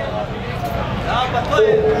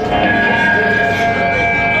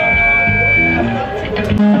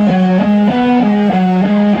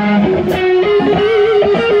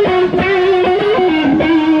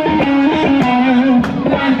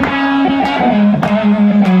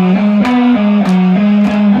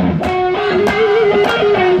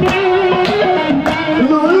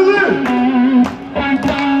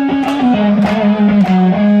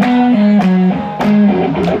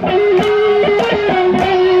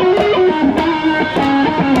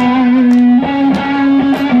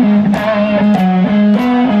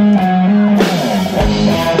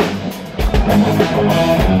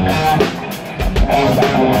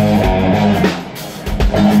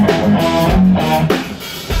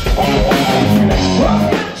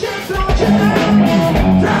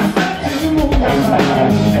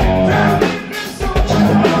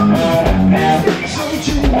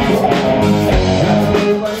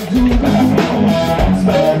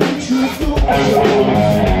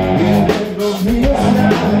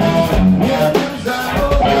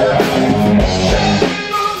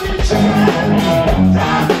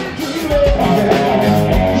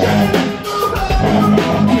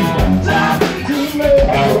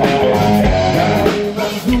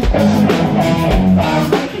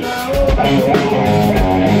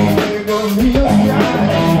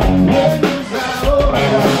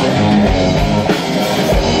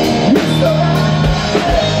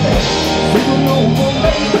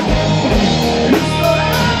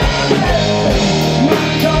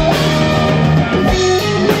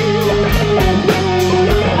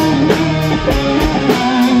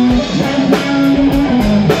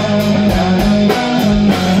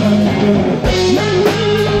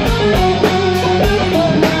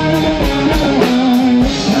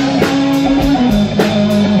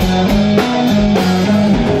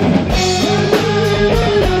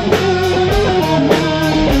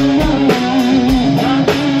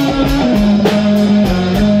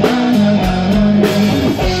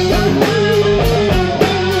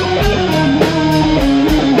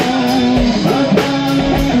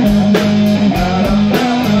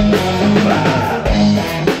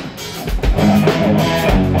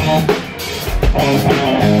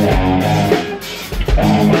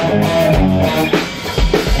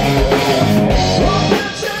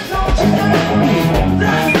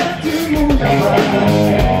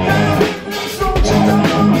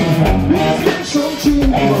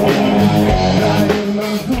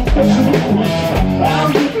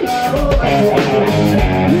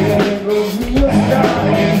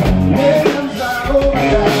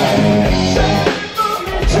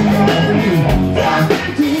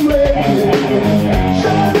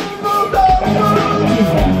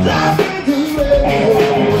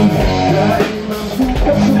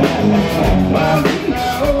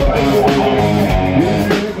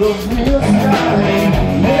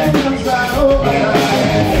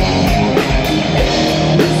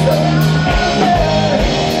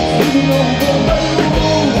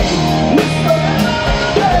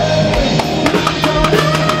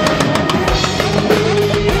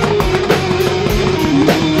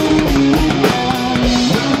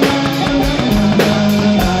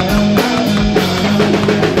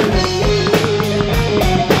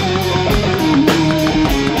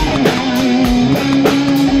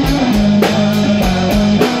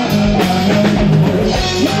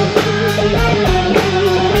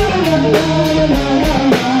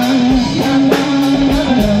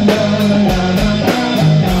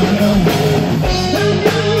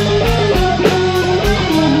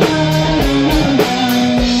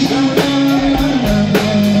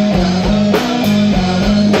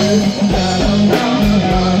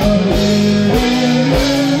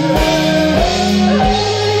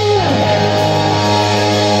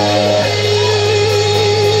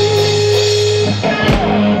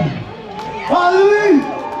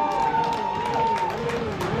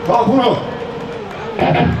 Hvala puno.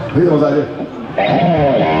 Idemo dalje.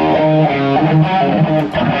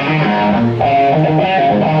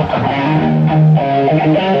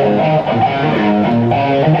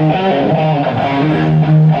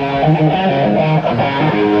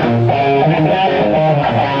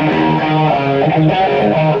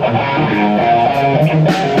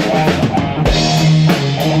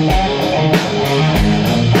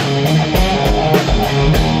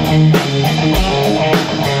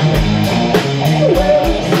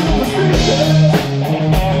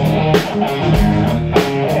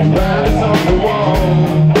 Riders on the wall.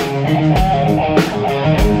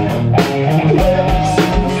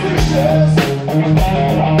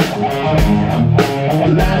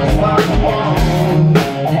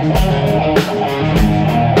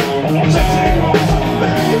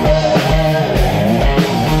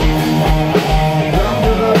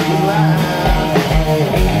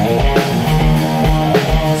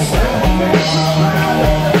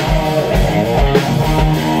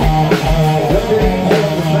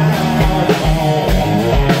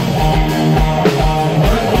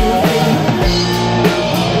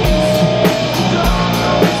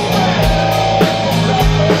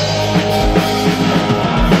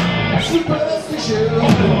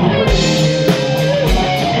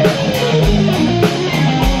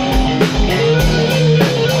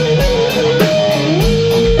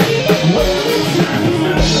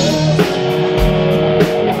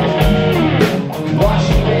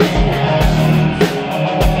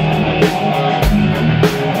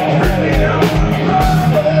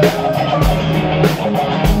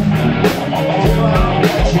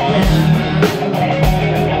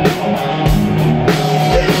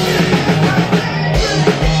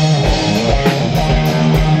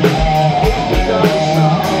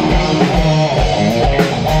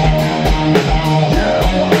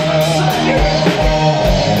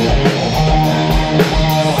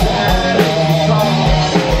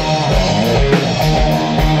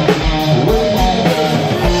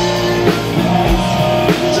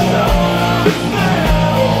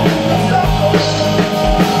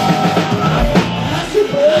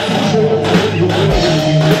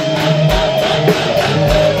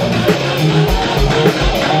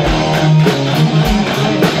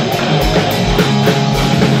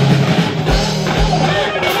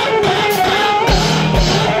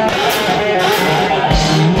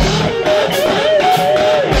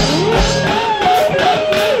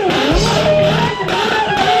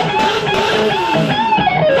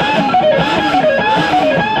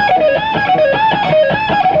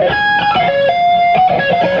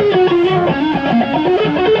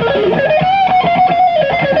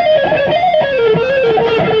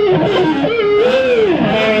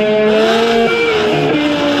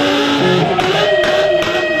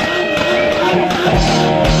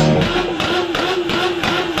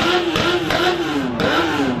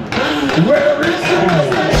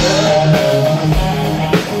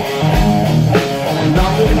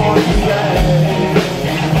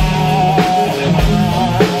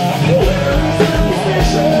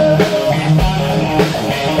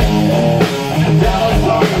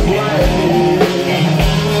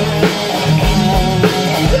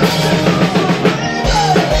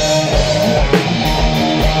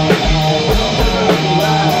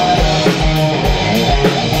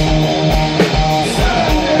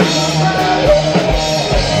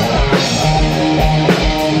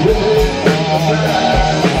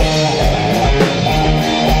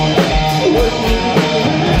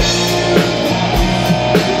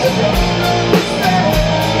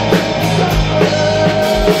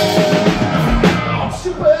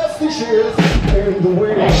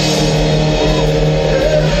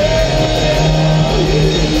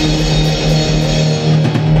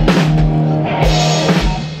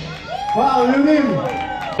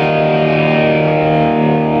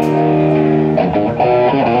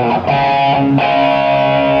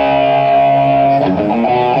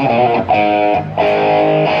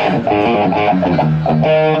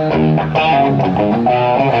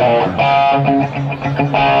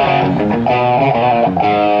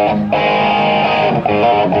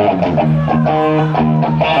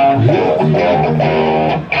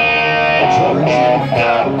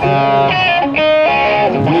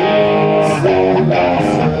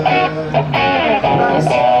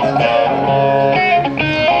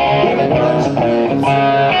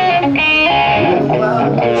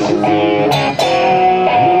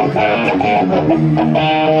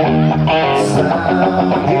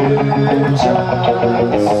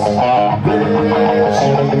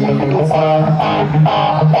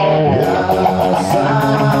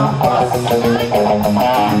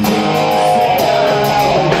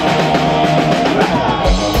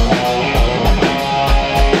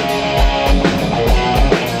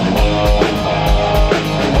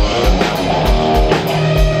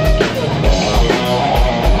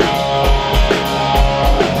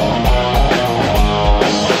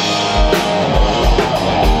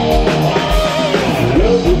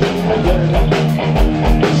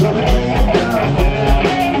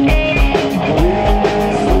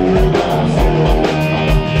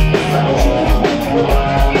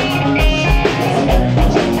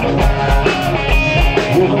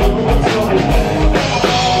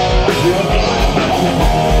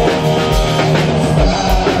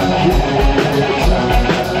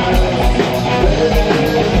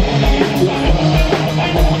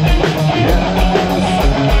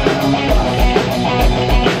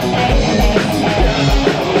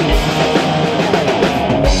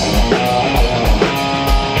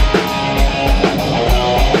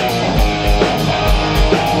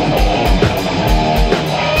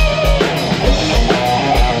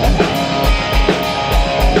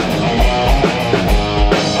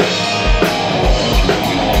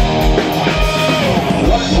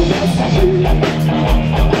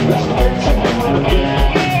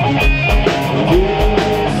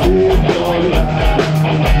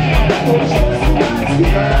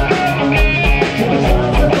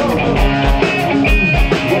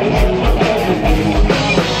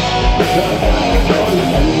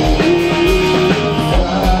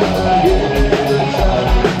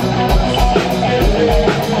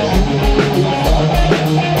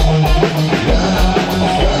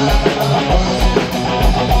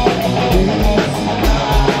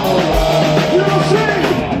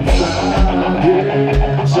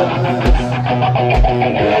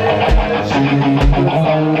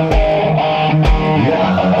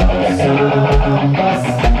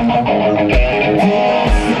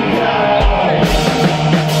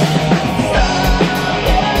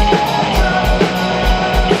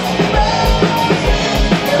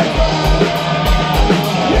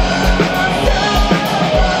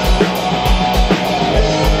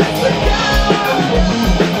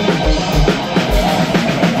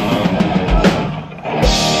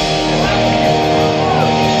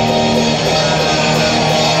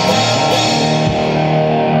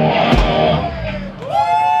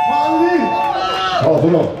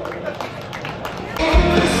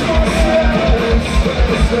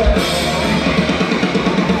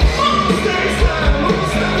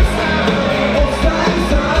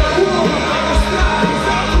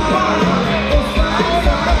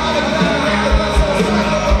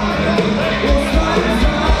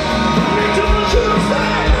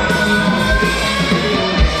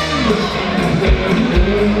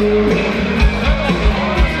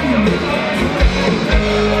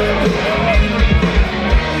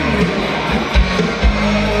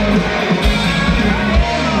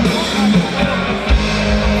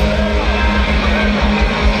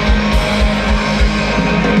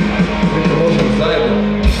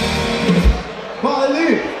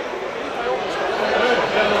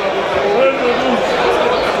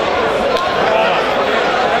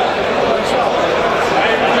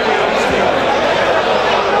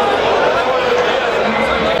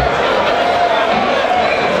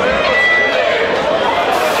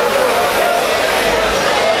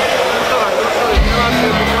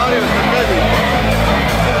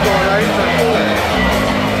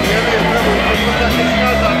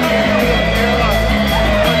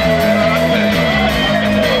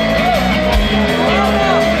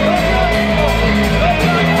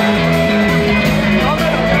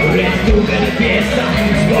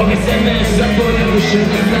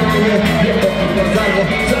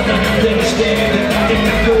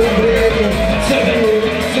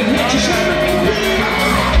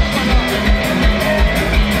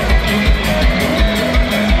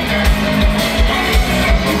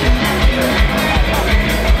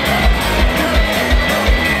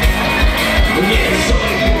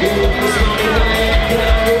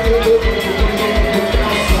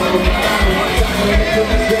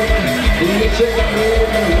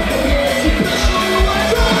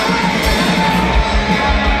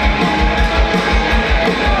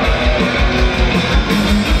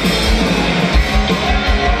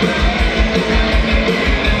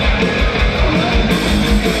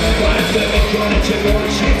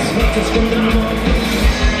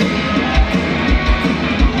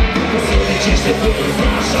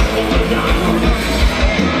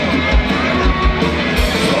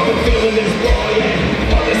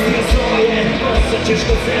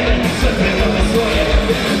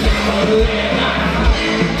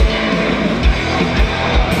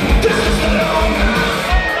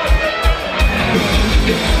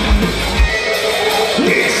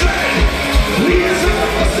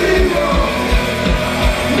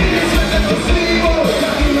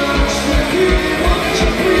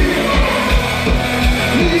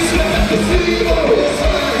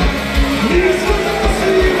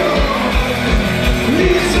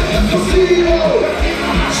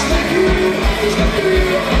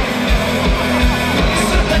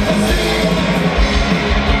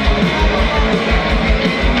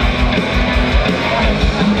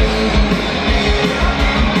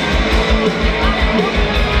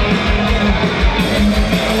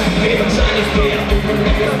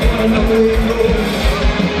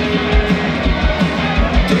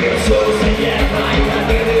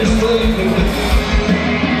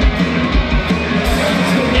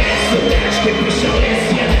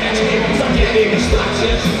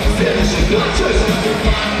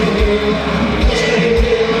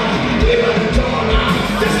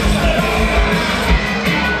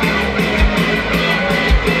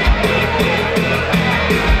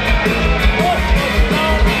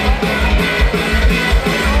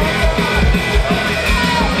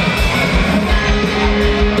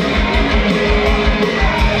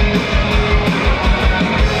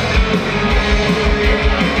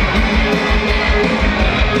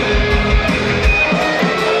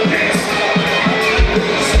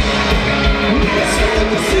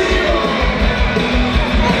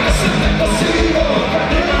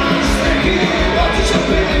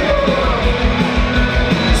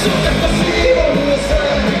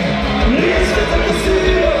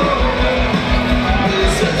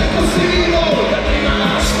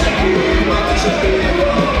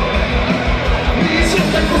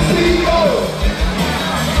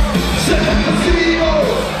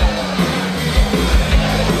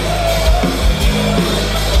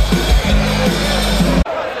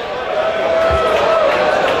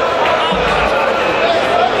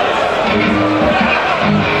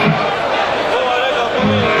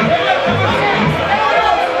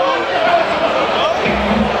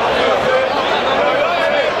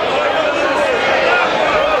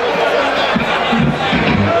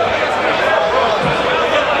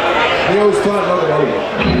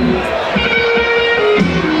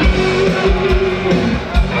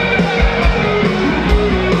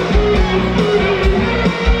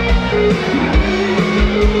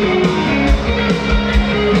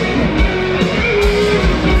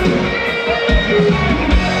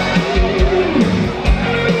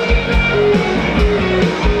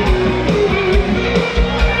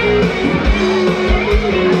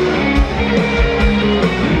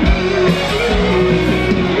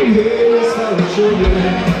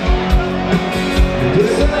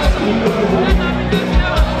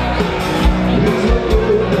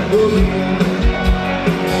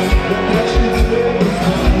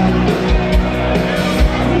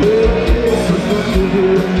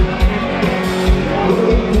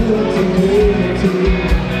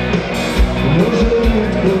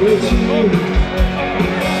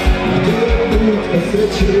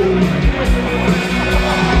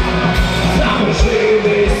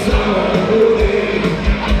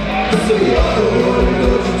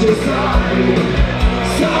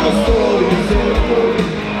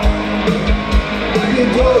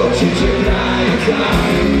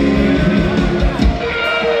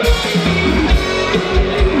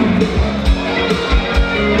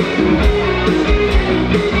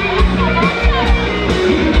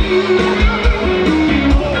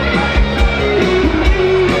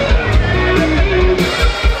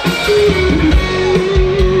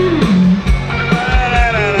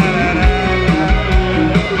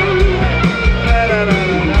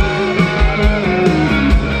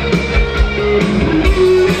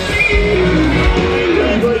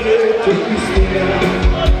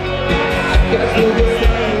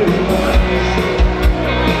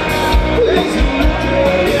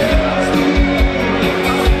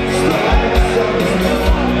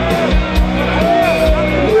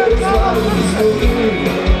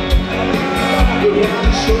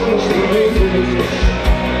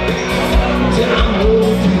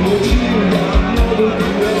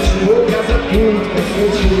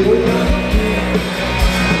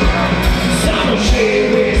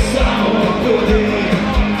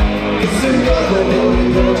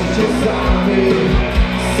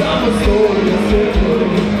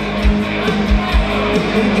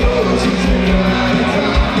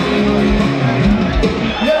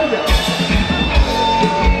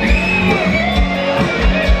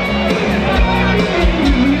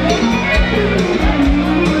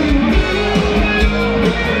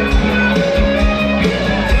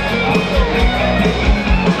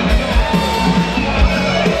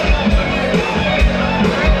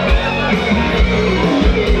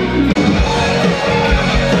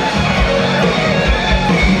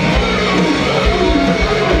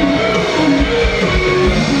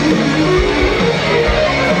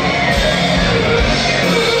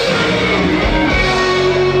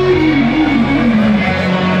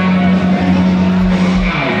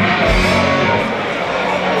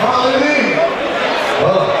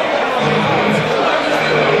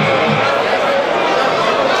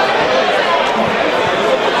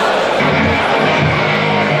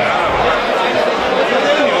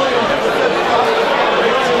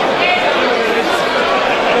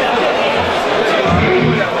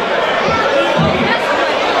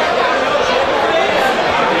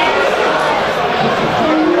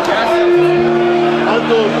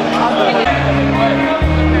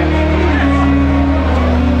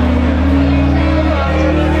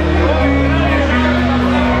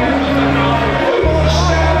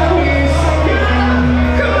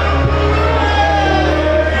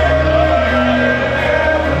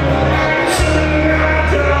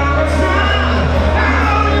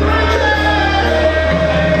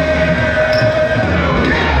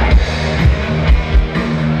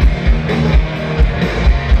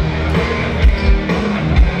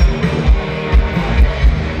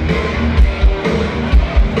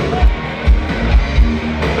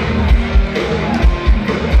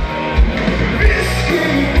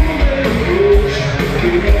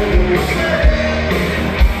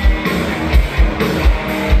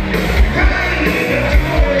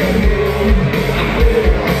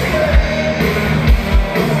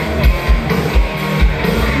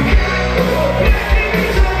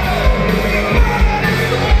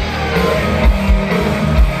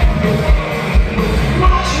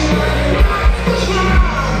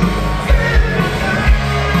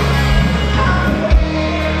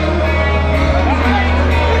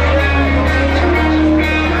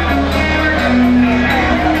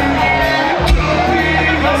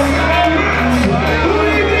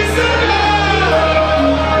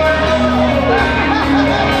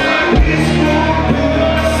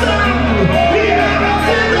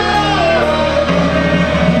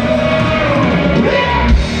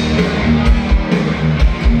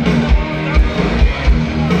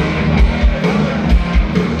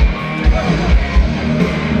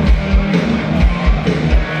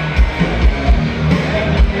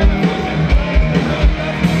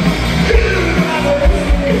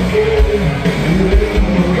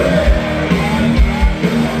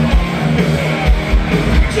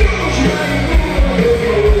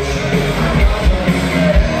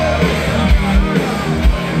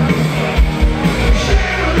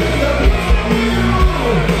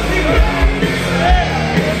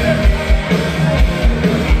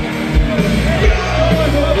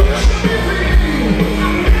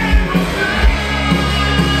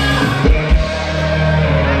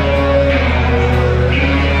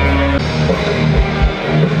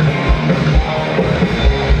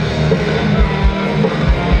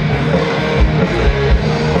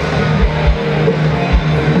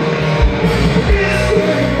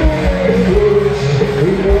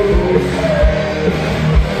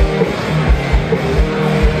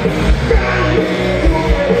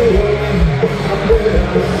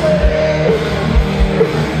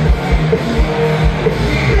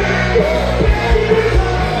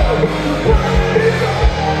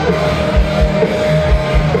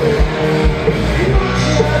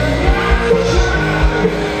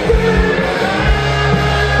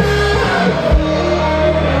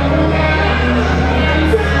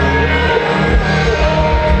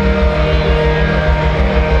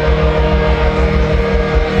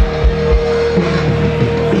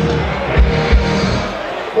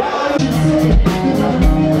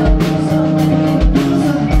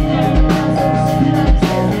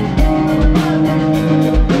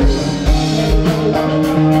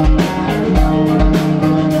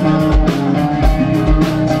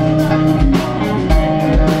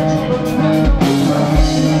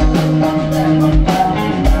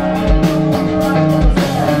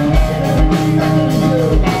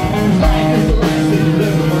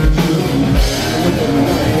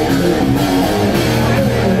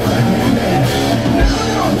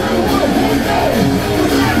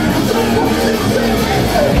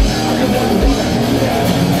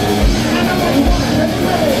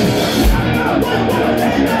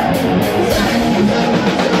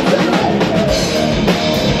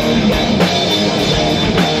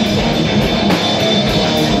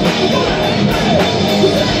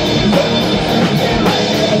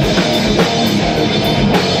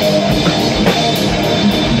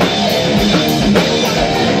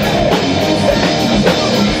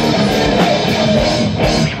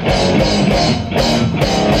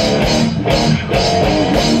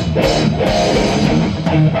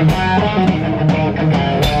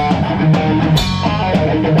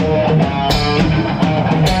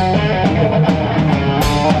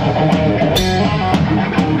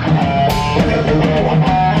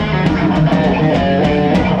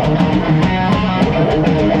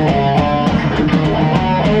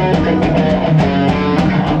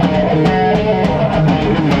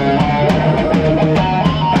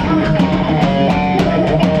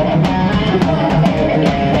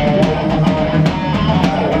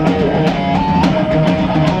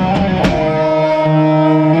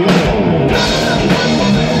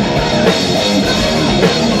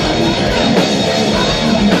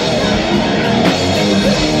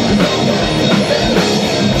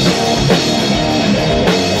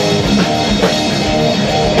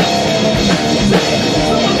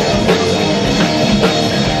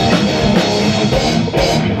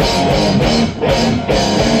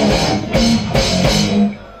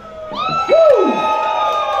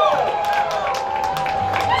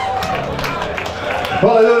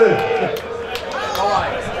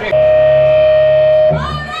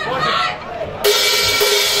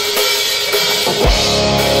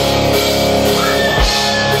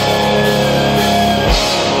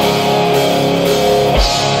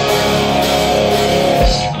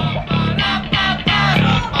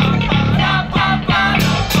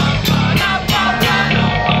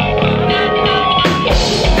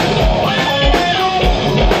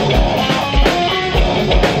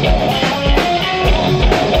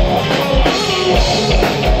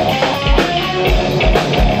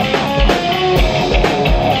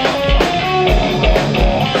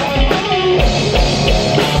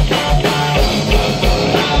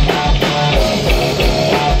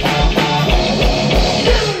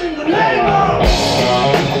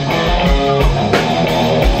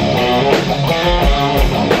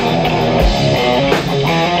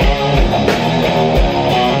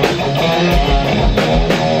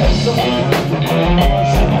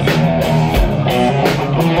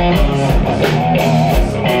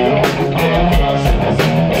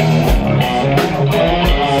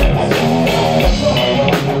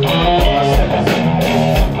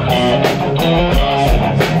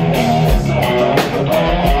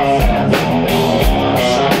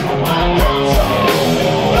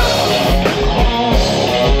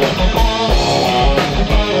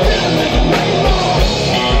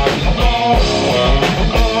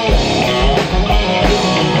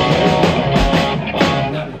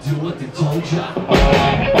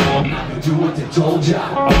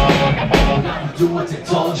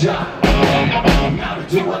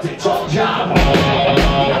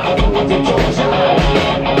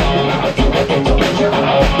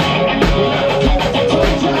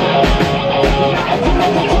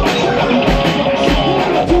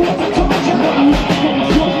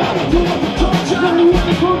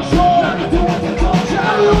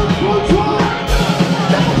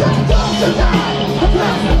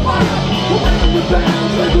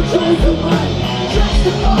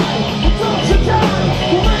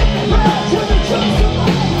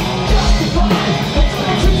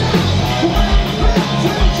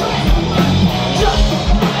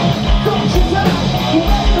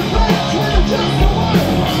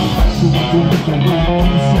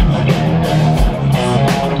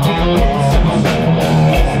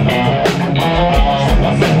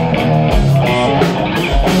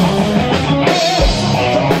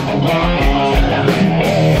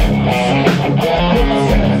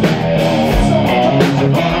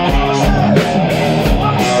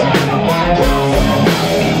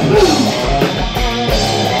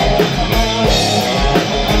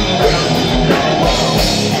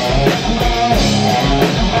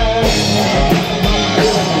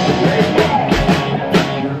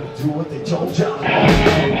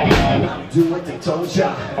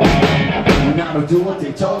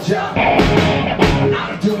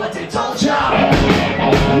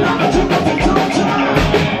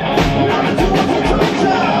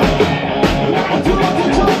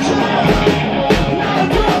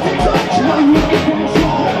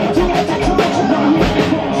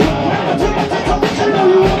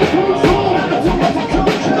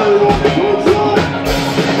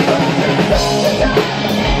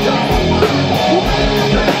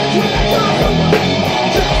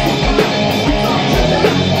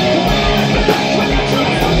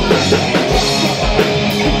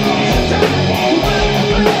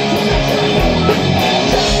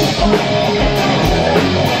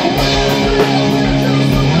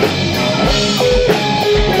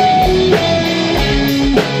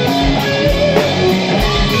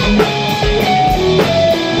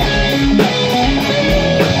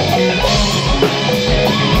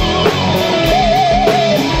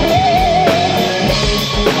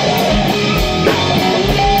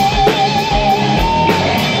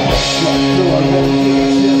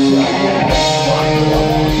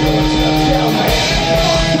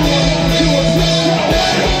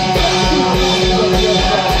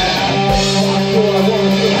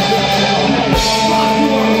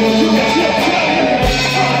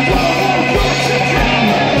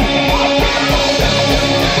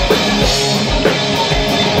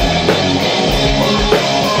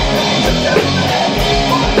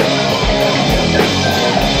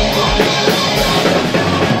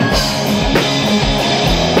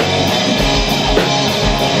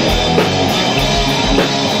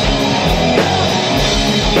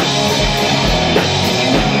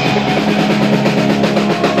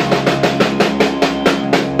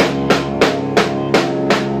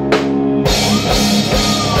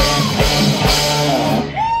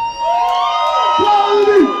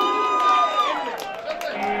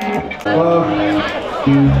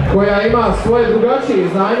 koja ima svoje drugačije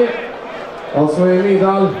znanje, ali smo je mi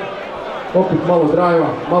dali opet malo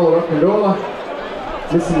drive-a, malo rock'n'rolla.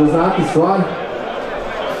 Mislim da znate stvar.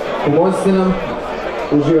 Pomozite nam,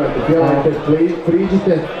 uživajte, pjevajte,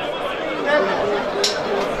 priđite.